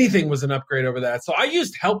 anything was an upgrade over that. So I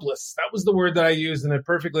used helpless. That was the word that I used, and it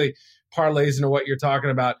perfectly parlays into what you're talking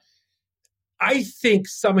about. I think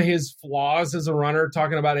some of his flaws as a runner,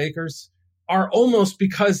 talking about Akers, are almost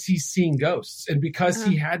because he's seen ghosts and because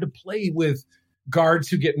he had to play with guards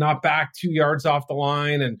who get knocked back 2 yards off the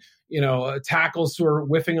line and, tackles who are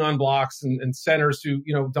whiffing on blocks and centers who,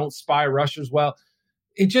 don't spy rushers well.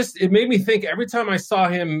 It made me think every time I saw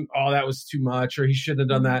him, that was too much, or he shouldn't have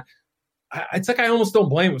done that. It's like I almost don't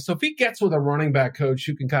blame him. So if he gets with a running back coach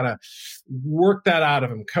who can kind of work that out of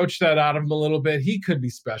him, coach that out of him a little bit, he could be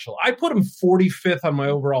special. I put him 45th on my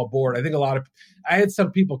overall board. I think I had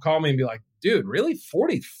some people call me and be like, dude, really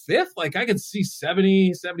 45th? Like I could see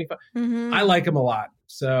 70, 75. I like him a lot.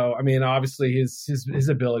 So, I mean, obviously his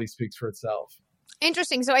ability speaks for itself.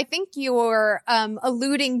 Interesting. So I think you're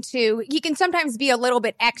alluding to he can sometimes be a little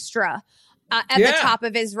bit extra at the top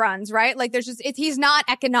of his runs, right? Like he's not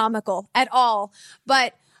economical at all.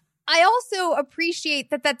 But I also appreciate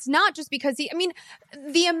that that's not just because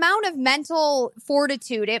the amount of mental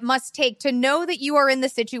fortitude it must take to know that you are in the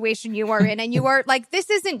situation you are in and you are like, this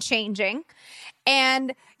isn't changing.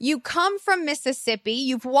 And you come from Mississippi,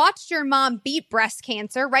 you've watched your mom beat breast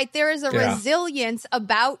cancer, right? There is a resilience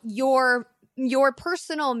about your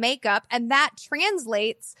personal makeup, and that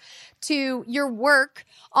translates to your work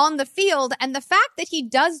on the field. And the fact that he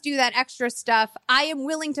does do that extra stuff, I am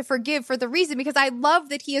willing to forgive for the reason, because I love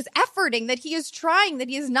that he is efforting, that he is trying, that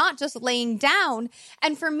he is not just laying down.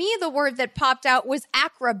 And for me, the word that popped out was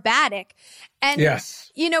acrobatic. And,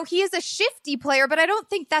 he is a shifty player, but I don't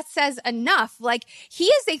think that says enough. Like, he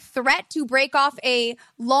is a threat to break off a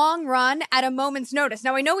long run at a moment's notice.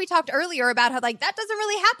 Now, I know we talked earlier about how, that doesn't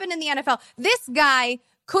really happen in the NFL. This guy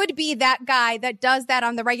could be that guy that does that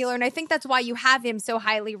on the regular. And I think that's why you have him so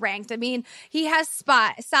highly ranked. I mean, he has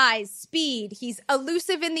size, speed. He's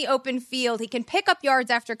elusive in the open field. He can pick up yards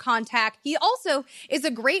after contact. He also is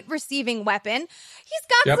a great receiving weapon.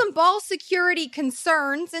 He's got some ball security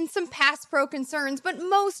concerns and some pass pro concerns, but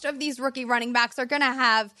most of these rookie running backs are going to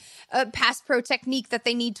have a pass pro technique that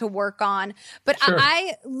they need to work on. But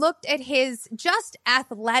I looked at his just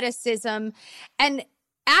athleticism, and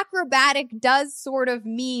acrobatic does sort of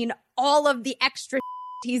mean all of the extra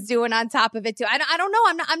he's doing on top of it too. I don't know.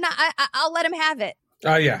 I'm not. I'll let him have it.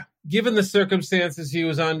 Yeah. given the circumstances he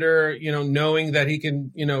was under, knowing that he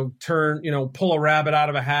can, pull a rabbit out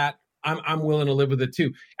of a hat, I'm willing to live with it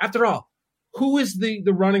too. After all, who is the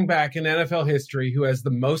running back in NFL history who has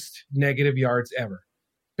the most negative yards ever?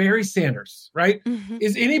 Barry Sanders, right? Mm-hmm.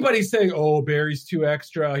 Is anybody saying, oh, Barry's too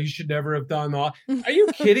extra, he should never have done all? Are you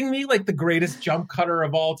kidding me? Like the greatest jump cutter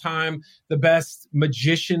of all time, the best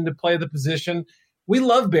magician to play the position. We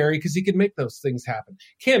love Barry because he can make those things happen.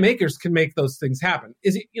 Cam Akers can make those things happen.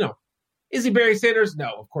 Is he Barry Sanders?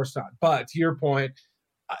 No, of course not. But to your point,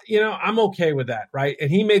 I'm okay with that, right? And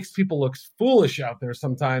he makes people look foolish out there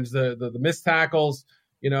sometimes. The missed tackles,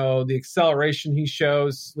 the acceleration he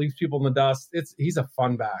shows, leaves people in the dust. He's a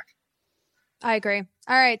fun back. I agree.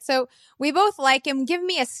 All right. So we both like him. Give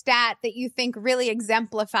me a stat that you think really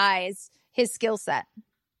exemplifies his skill set.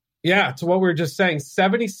 Yeah, to what we were just saying,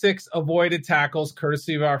 76 avoided tackles,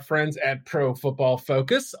 courtesy of our friends at Pro Football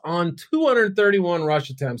Focus, on 231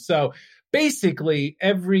 rush attempts. So basically,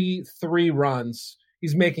 every 3 runs,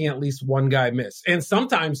 he's making at least one guy miss. And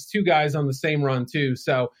sometimes 2 guys on the same run, too.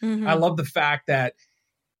 So I love the fact that,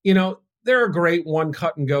 there are great one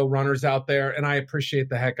cut and go runners out there, and I appreciate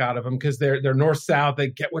the heck out of them because they're north-south. They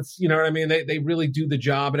get what's, what I mean? They really do the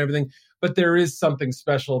job and everything. But there is something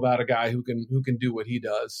special about a guy who can do what he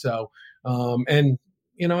does. So, I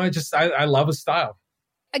love his style.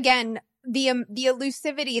 Again, the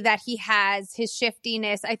elusivity that he has, his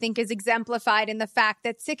shiftiness, I think is exemplified in the fact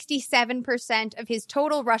that 67% of his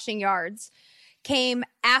total rushing yards came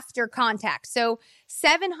after contact. So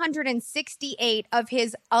 768 of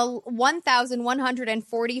his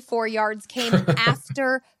 1,144 yards came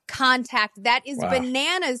after contact. That is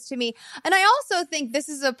bananas to me. And I also think this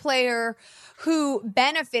is a player who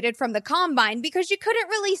benefited from the combine because you couldn't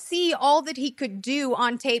really see all that he could do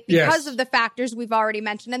on tape because of the factors we've already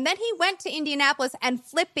mentioned. And then he went to Indianapolis and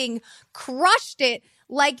flipping crushed it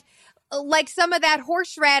like some of that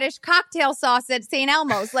horseradish cocktail sauce at St.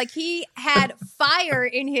 Elmo's. Like he had fire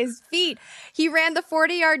in his feet. He ran the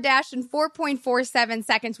 40-yard dash in 4.47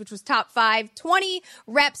 seconds, which was top 5, 20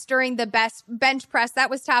 reps during the best bench press. That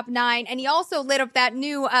was top 9. And he also lit up that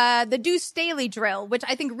new, the Deuce Staley drill, which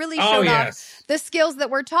I think really showed off the skills that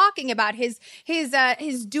we're talking about. His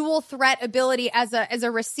dual threat ability as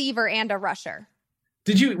a receiver and a rusher.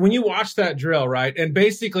 When you watch that drill, right? And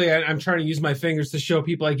basically, I'm trying to use my fingers to show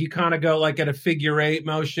people, like you kind of go like at a figure 8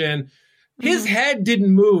 motion. His head didn't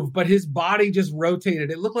move, but his body just rotated.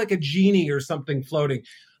 It looked like a genie or something floating.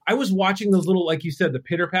 I was watching those little, like you said, the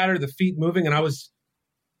pitter patter, the feet moving, and I've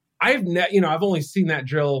only seen that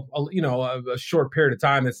drill, a short period of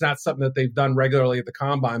time. It's not something that they've done regularly at the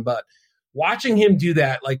combine, but watching him do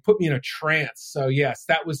that, like put me in a trance. So yes,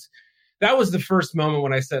 that was the first moment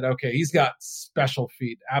when I said, okay, he's got special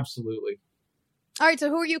feet. Absolutely. All right. So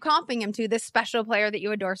who are you comping him to, this special player that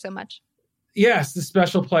you adore so much? Yes, the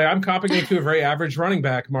special player. I'm comping him to a very average running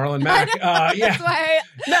back, Marlon Mack. That's why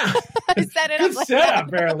I set it up. Good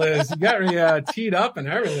setup there, Liz. You got me teed up and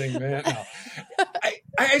everything, man. No.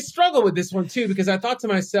 I struggle with this one, too, because I thought to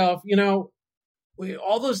myself,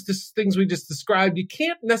 all those things we just described, you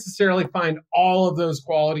can't necessarily find all of those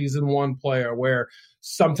qualities in one player, where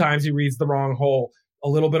sometimes he reads the wrong hole, a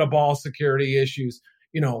little bit of ball security issues.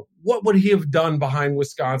 What would he have done behind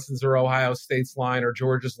Wisconsin's or Ohio State's line or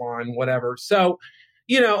Georgia's line, whatever. So,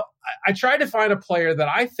 I tried to find a player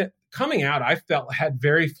that coming out, I felt had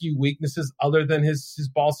very few weaknesses other than his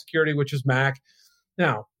ball security, which is Mack.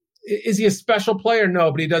 Now, is he a special player?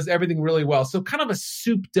 No, but he does everything really well. So kind of a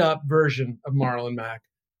souped up version of Marlon Mack.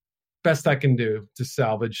 Best I can do to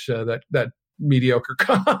salvage that mediocre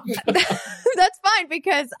comp. That's fine,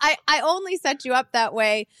 because I only set you up that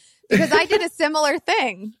way because I did a similar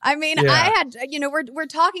thing. I mean, I had, we're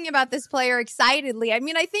talking about this player excitedly. I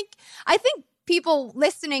mean, I think people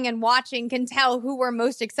listening and watching can tell who we're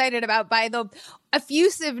most excited about by the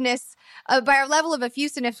effusiveness, by our level of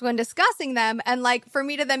effusiveness when discussing them. And like, for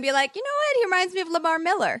me to then be like, you know what? He reminds me of Lamar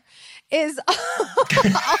Miller is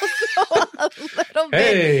also a little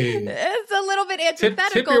bit, it's a little bit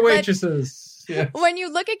antithetical. Tip your waitresses. Yes. When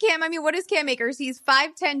you look at Cam, I mean, what is Cam Akers? He's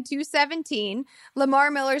 5'10", 217.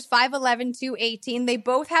 Lamar Miller's 5'11", 218. They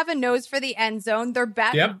both have a nose for the end zone. They're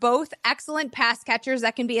both excellent pass catchers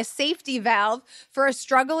that can be a safety valve for a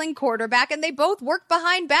struggling quarterback, and they both work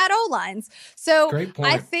behind bad O-lines. So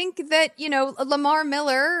I think that, Lamar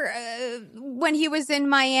Miller, when he was in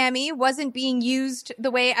Miami, wasn't being used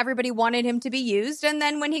the way everybody wanted him to be used. And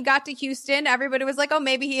then when he got to Houston, everybody was like, oh,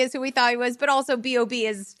 maybe he is who we thought he was. But also B.O.B.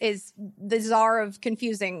 is the czar of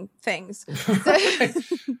confusing things.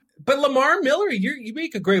 But Lamar Miller, you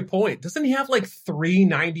make a great point. Doesn't he have like 3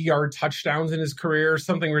 90-yard touchdowns in his career or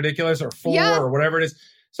something ridiculous, or 4 or whatever it is?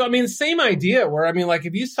 So, I mean, same idea where, I mean, like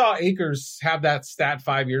if you saw Akers have that stat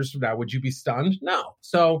 5 years from now, would you be stunned? No.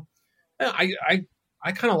 So I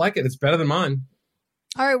kind of like it. It's better than mine.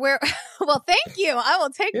 All right. Well, thank you. I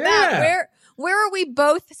will take that. Where are we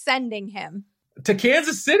both sending him? To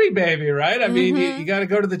Kansas City, baby, right? I mean, you got to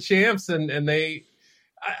go to the champs, and they.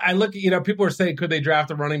 I look at, people are saying, could they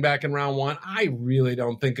draft a running back in round 1? I really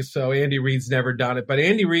don't think so. Andy Reid's never done it, but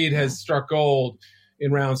Andy Reid has struck gold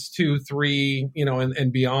in rounds 2, 3,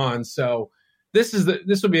 and beyond. So this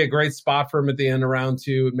would be a great spot for him at the end of round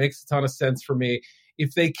 2. It makes a ton of sense for me.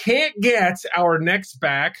 If they can't get our next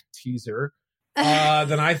back teaser,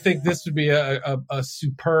 then I think this would be a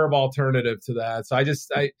superb alternative to that. So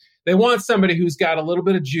they want somebody who's got a little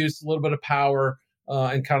bit of juice, a little bit of power,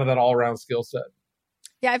 and kind of that all-around skill set.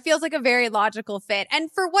 Yeah, it feels like a very logical fit.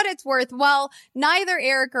 And for what it's worth, while neither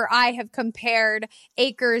Eric or I have compared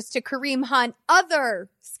Akers to Kareem Hunt, other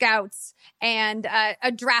scouts and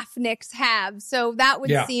draftniks have. So that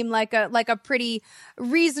would seem like a pretty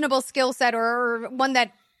reasonable skill set, or one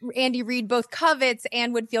that Andy Reid both covets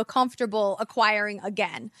and would feel comfortable acquiring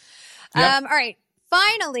again. Yep. All right.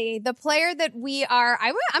 Finally, the player that I'm going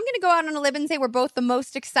to go out on a limb and say we're both the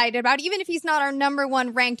most excited about, even if he's not our number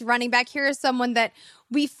 1 ranked running back. Here is someone that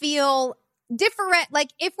we feel different.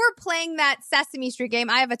 Like if we're playing that Sesame Street game,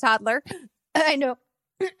 I have a toddler. I know.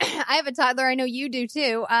 I have a toddler. I know you do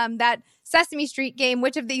too. That Sesame Street game,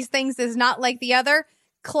 which of these things is not like the other?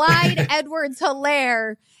 Clyde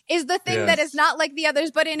Edwards-Helaire is the thing that is not like the others,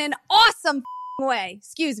 but in an awesome way.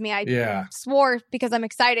 Excuse me. I swore because I'm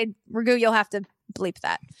excited. Raghu, you'll have to bleep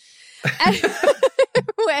that.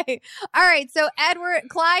 Anyway, all right. So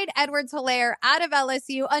Clyde Edwards-Helaire out of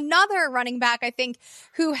LSU, another running back, I think,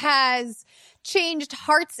 who has changed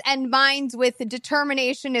hearts and minds with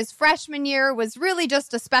determination. His freshman year was really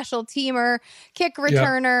just a special teamer, kick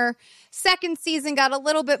returner. Yep. Second season got a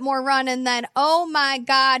little bit more run, and then, oh my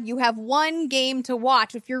God, you have one game to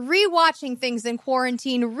watch. If you're rewatching things in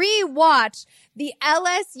quarantine, rewatch the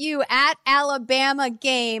LSU at Alabama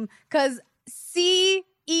game, because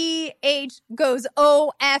CEH goes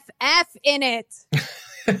OFF in it.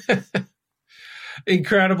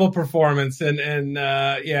 Incredible performance. And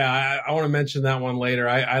I want to mention that one later.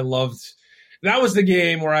 I loved, that was the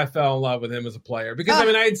game where I fell in love with him as a player, because I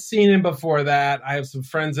had seen him before that. I have some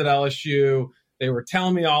friends at LSU. They were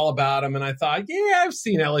telling me all about him, and I thought, I've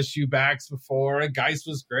seen LSU backs before. And Geis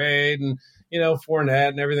was great, and Fournette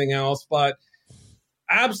and everything else, but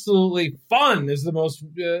absolutely fun is the most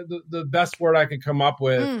the best word I could come up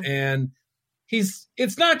with. And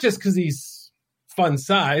it's not just because he's fun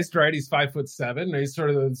sized, right? He's 5'7". He's sort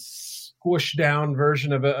of a squished down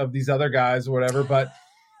version of these other guys or whatever. But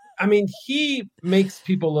I mean, he makes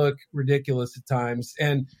people look ridiculous at times.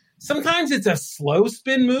 And sometimes it's a slow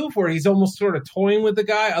spin move where he's almost sort of toying with the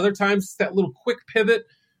guy. Other times it's that little quick pivot.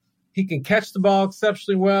 He can catch the ball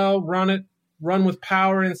exceptionally well, run with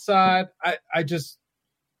power inside.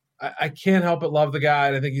 I can't help but love the guy.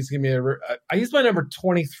 And I think he's going to be he's my number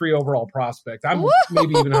 23 overall prospect. I'm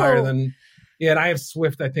maybe even higher than, and I have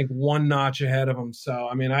Swift, I think, one notch ahead of him. So,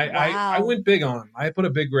 I mean, I went big on him. I put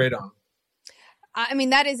a big grade on him. I mean,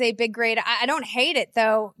 that is a big grade. I don't hate it,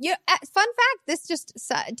 though. Fun fact, this just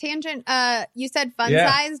tangent. You said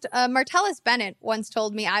fun-sized. Martellus Bennett once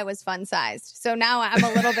told me I was fun-sized. So now I'm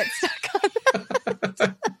a little bit stuck on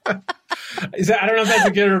that. I don't know if that's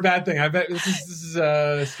a good or a bad thing. I bet this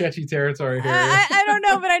is sketchy territory here. I don't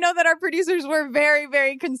know, but I know that our producers were very,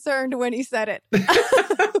 very concerned when he said it.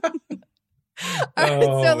 All right,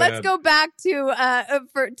 so let's go back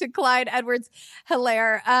to Clyde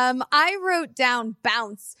Edwards-Helaire. I wrote down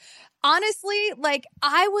bounce. Honestly, like,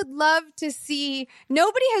 I would love to see,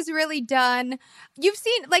 nobody has really done, you've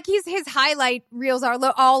seen, like, his highlight reels are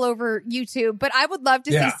all over YouTube, but I would love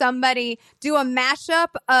to see somebody do a mashup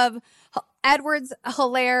of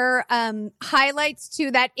Edwards-Helaire highlights to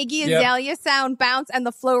that Iggy Azalea sound bounce and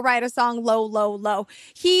the Flo Rida song low, low, low.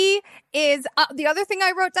 He is, the other thing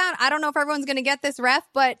I wrote down, I don't know if everyone's going to get this ref,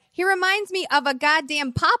 but he reminds me of a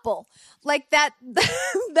goddamn Popple. Like that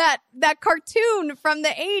cartoon from the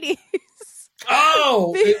 80s.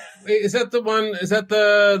 Oh, is that the one? Is that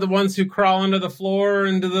the ones who crawl under the floor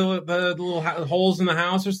into the little holes in the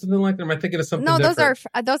house or something like that? Am I thinking of something? No, those are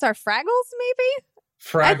Fraggles, maybe.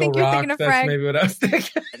 I think you're thinking of Frag. Maybe what I was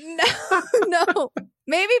thinking. No.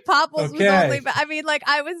 Maybe Popples was only, I mean, like,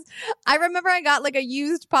 I remember I got like a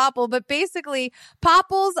used Popple, but basically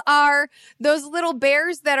Popples are those little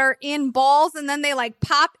bears that are in balls and then they like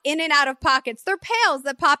pop in and out of pockets. They're pails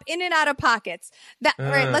that pop in and out of pockets.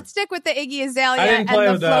 Right. Let's stick with the Iggy Azalea and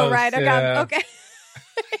the Flo Rida. Okay.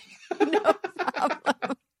 No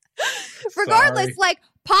problem. Regardless, like,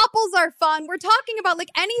 popples are fun. We're talking about like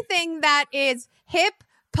anything that is hip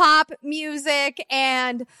pop music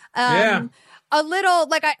and a little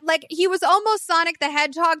like he was almost Sonic the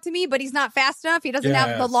Hedgehog to me, but he's not fast enough. He doesn't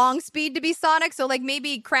have the long speed to be Sonic. So like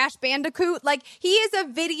maybe Crash Bandicoot. Like he is a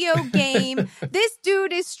video game. This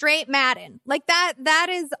dude is straight Madden. Like that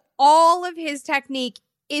is all of his technique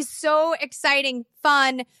is so exciting,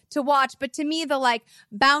 fun to watch. But to me, the like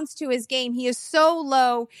bounce to his game, he is so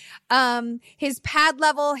low. His pad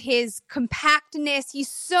level, his compactness, he's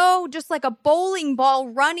so just like a bowling ball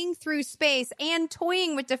running through space and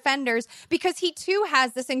toying with defenders because he too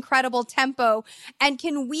has this incredible tempo and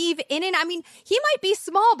can weave in and I mean, he might be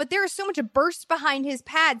small, but there is so much burst behind his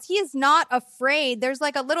pads. He is not afraid. There's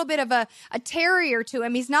like a little bit of a terrier to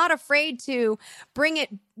him. He's not afraid to bring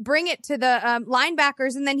it to the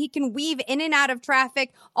linebackers, and then he can weave in and out of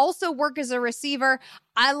traffic, also work as a receiver.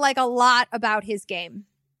 I like a lot about his game.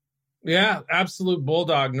 Yeah, absolute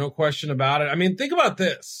bulldog, no question about it. I mean, think about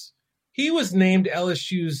this. He was named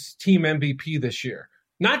LSU's team MVP this year.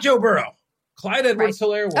 Not Joe Burrow. Clyde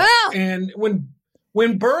Edwards-Helaire was. Oh! And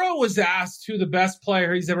when Burrow was asked who the best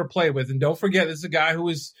player he's ever played with, and don't forget, this is a guy who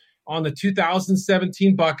was on the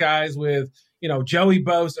 2017 Buckeyes with Joey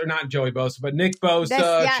Bosa, or not Joey Bosa, but Nick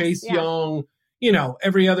Bosa, Chase Young,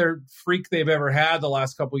 every other freak they've ever had the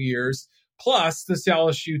last couple of years, plus this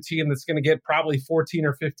LSU team that's going to get probably 14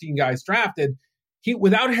 or 15 guys drafted. He,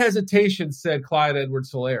 without hesitation, said Clyde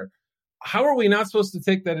Edwards-Helaire. How are we not supposed to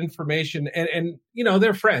take that information? And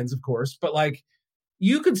they're friends, of course, but like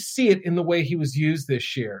you could see it in the way he was used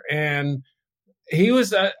this year. And he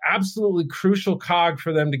was an absolutely crucial cog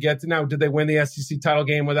for them to get to. Now, did they win the SEC title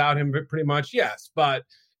game without him? Pretty much, yes. But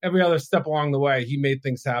every other step along the way, he made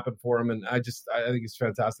things happen for him. And I think he's a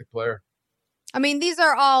fantastic player. I mean, these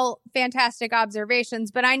are all fantastic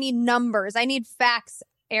observations, but I need numbers. I need facts,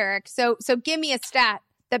 Eric. So give me a stat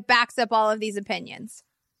that backs up all of these opinions.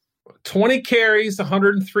 20 carries,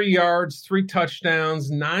 103 yards, 3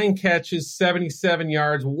 touchdowns, 9 catches, 77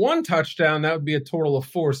 yards, 1 touchdown. That would be a total of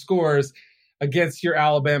 4 scores against your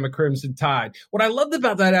Alabama Crimson Tide. What I loved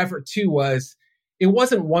about that effort, too, was it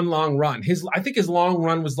wasn't one long run. I think his long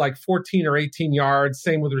run was like 14 or 18 yards,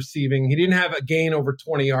 same with receiving. He didn't have a gain over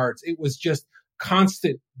 20 yards. It was just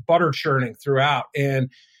constant butter churning throughout.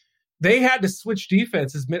 And they had to switch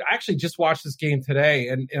defenses. I actually just watched this game today,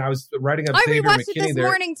 and I was writing up Xavier McKinney there. I rewatched it this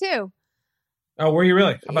morning, too. Oh, were you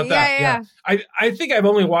really? How about that? Yeah. I think I've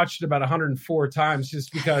only watched it about 104 times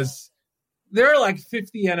just because there are like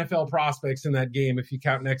 50 NFL prospects in that game if you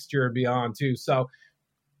count next year and beyond too. So,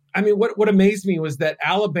 I mean, what amazed me was that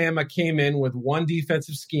Alabama came in with one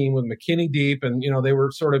defensive scheme with McKinney deep, and they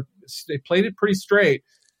played it pretty straight.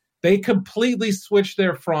 They completely switched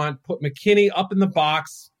their front, put McKinney up in the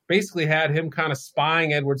box, basically had him kind of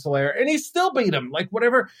spying Edwards-Helaire, and he still beat him. Like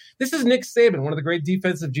whatever. This is Nick Saban, one of the great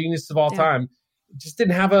defensive geniuses of all time. Just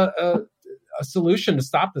didn't have a solution to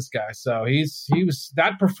stop this guy. So he was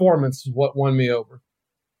that performance is what won me over.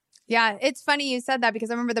 Yeah, it's funny you said that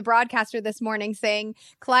because I remember the broadcaster this morning saying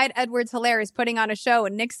Clyde Edwards-Helaire is putting on a show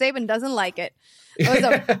and Nick Saban doesn't like it. It was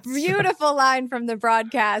a beautiful line from the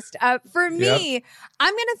broadcast. For me,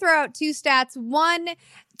 I'm going to throw out 2 stats. One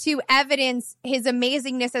to evidence his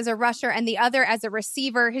amazingness as a rusher and the other as a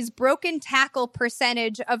receiver. His broken tackle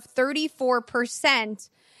percentage of 34%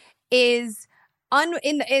 is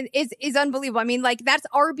unbelievable. I mean, like that's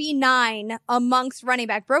RB9 amongst running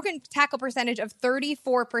back. Broken tackle percentage of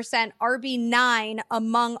 34%, RB9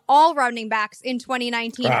 among all running backs in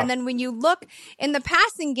 2019. Wow. And then when you look in the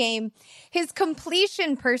passing game, his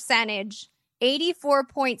completion percentage,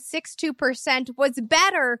 84.62%, was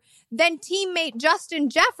better than teammate Justin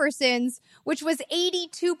Jefferson's, which was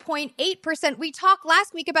 82.8%. We talked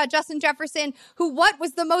last week about Justin Jefferson, what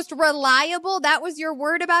was the most reliable? That was your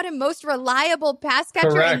word about him, most reliable pass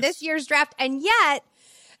catcher in this year's draft. And yet,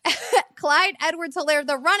 Clyde Edwards-Helaire,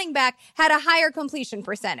 the running back, had a higher completion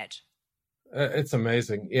percentage. It's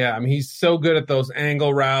amazing. Yeah, I mean, he's so good at those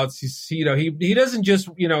angle routes. He doesn't just,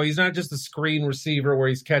 he's not just a screen receiver where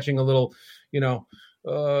he's catching a little,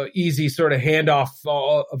 easy sort of handoff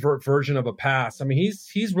version of a pass. I mean,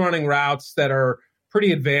 he's running routes that are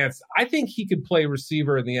pretty advanced. I think he could play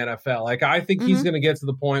receiver in the NFL. Like, I think he's going to get to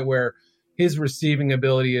the point where his receiving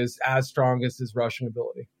ability is as strong as his rushing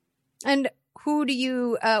ability. And who do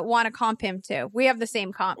you want to comp him to? We have the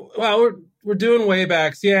same comp. Well, we're doing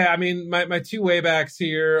waybacks. Yeah, I mean, my 2 waybacks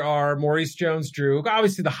here are Maurice Jones-Drew.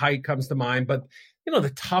 Obviously, the height comes to mind, but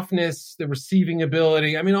the toughness, the receiving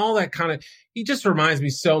ability. I mean, all that kind of. He just reminds me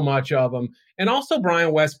so much of him, and also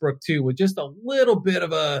Brian Westbrook too, with just a little bit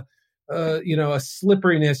of a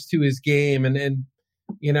slipperiness to his game, and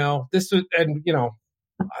this was, and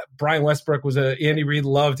Brian Westbrook Andy Reid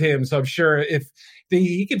loved him. So I'm sure if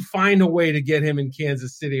he could find a way to get him in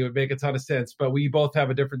Kansas City, it would make a ton of sense. But we both have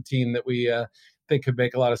a different team that we think could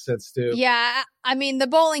make a lot of sense too. Yeah. I mean, the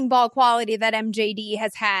bowling ball quality that MJD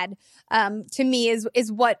has had, to me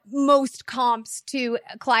is what most comps to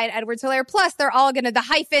Clyde Edwards-Helaire. Plus they're all the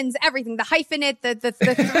hyphens, everything, the hyphenate, the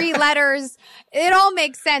 3 letters, it all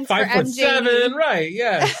makes sense for MJD. 5'7", right.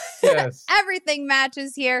 Yes. Everything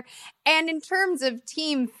matches here. And in terms of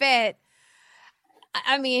team fit,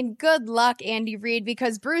 I mean, good luck, Andy Reid,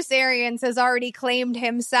 because Bruce Arians has already claimed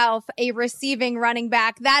himself a receiving running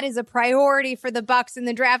back. That is a priority for the Bucs in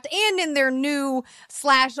the draft and in their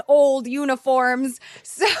new/old uniforms.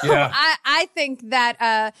 So yeah. I think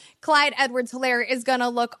that Clyde Edwards-Helaire is going to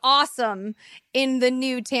look awesome in the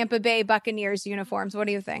new Tampa Bay Buccaneers uniforms. What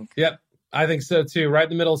do you think? Yep. I think so too. Right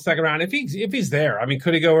in the middle of the second round. If he's there, I mean,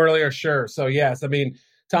 could he go earlier? Sure. So yes, I mean,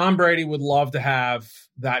 Tom Brady would love to have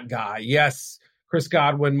that guy. Yes. Chris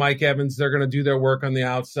Godwin, Mike Evans, they're going to do their work on the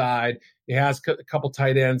outside. He has a couple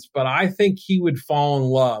tight ends, but I think he would fall in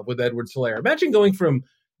love with Edwards-Helaire. Imagine going from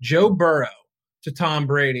Joe Burrow to Tom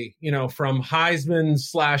Brady, from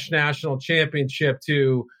Heisman/national championship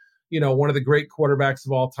to, one of the great quarterbacks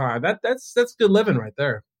of all time. That's good living right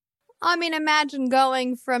there. I mean, imagine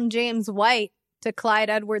going from James White to Clyde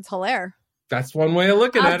Edwards-Helaire. That's one way of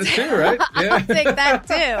looking at it too, right? Yeah. I'll take that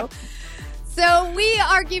too. So we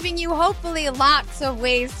are giving you hopefully lots of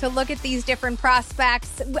ways to look at these different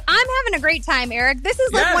prospects. I'm having a great time, Eric. This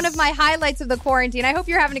is one of my highlights of the quarantine. I hope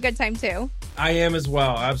you're having a good time too. I am as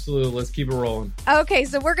well. Absolutely. Let's keep it rolling. Okay,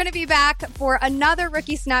 so we're going to be back for another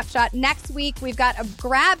Rookie Snapshot next week. We've got a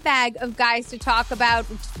grab bag of guys to talk about.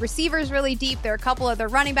 Receivers really deep. There are a couple other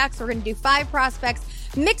running backs. We're going to do 5 prospects,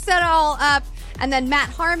 mix it all up. And then Matt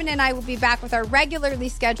Harmon and I will be back with our regularly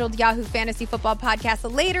scheduled Yahoo Fantasy Football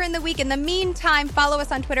podcast later in the week. In the meantime, follow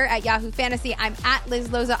us on Twitter at Yahoo Fantasy. I'm at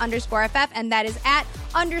LizLoza_FF, and that is at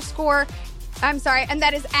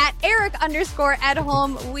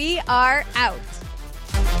Eric_Edholm. We are out.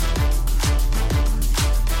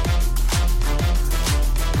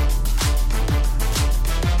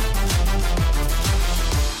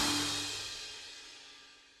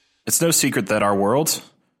 It's no secret that our world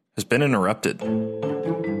has been interrupted. A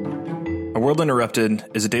World Interrupted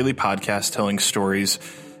is a daily podcast telling stories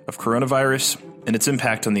of coronavirus and its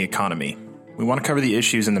impact on the economy. We want to cover the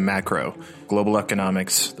issues in the macro, global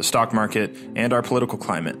economics, the stock market, and our political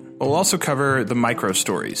climate. But we'll also cover the micro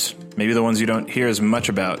stories, maybe the ones you don't hear as much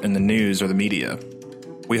about in the news or the media.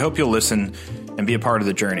 We hope you'll listen and be a part of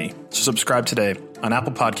the journey. So subscribe today on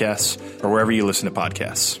Apple Podcasts or wherever you listen to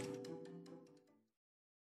podcasts.